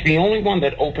 Right. And he's the only one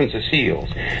that opens the seals.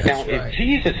 Now, if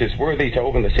Jesus is worthy to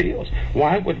open the seals,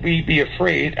 why would we be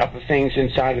afraid of the things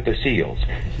inside of the seals?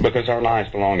 Because our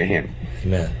lives belong to him.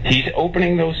 Amen. He's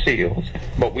opening those seals,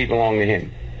 but we belong to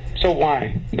him. So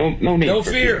why? No need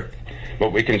for fear.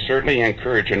 But we can certainly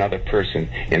encourage another person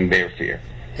in their fear.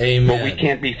 Amen. But we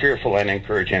can't be fearful and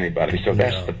encourage anybody. So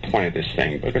that's the point of this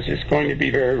thing, because it's going to be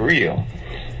very real.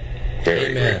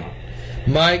 Very real.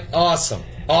 Mike, awesome.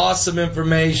 Awesome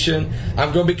information.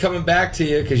 I'm going to be coming back to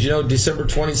you because, December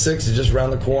 26th is just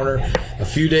around the corner, a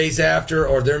few days after,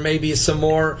 or there may be some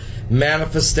more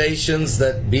manifestations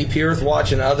that BP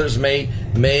Earthwatch and others may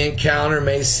encounter,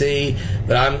 may see.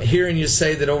 But I'm hearing you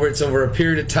say that it's over a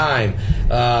period of time,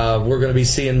 we're going to be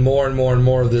seeing more and more and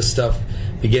more of this stuff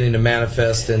beginning to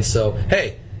manifest. And so,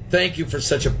 hey, thank you for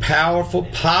such a powerful,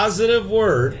 positive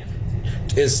word.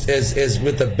 Is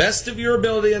with the best of your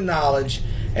ability and knowledge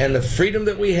and the freedom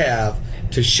that we have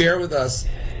to share with us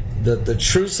the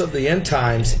truths of the end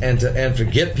times and to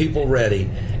get people ready,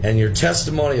 and your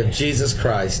testimony of Jesus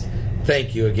Christ.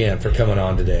 Thank you again for coming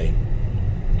on today.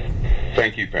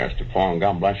 Thank you, Pastor Paul, and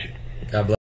God bless you. God bless.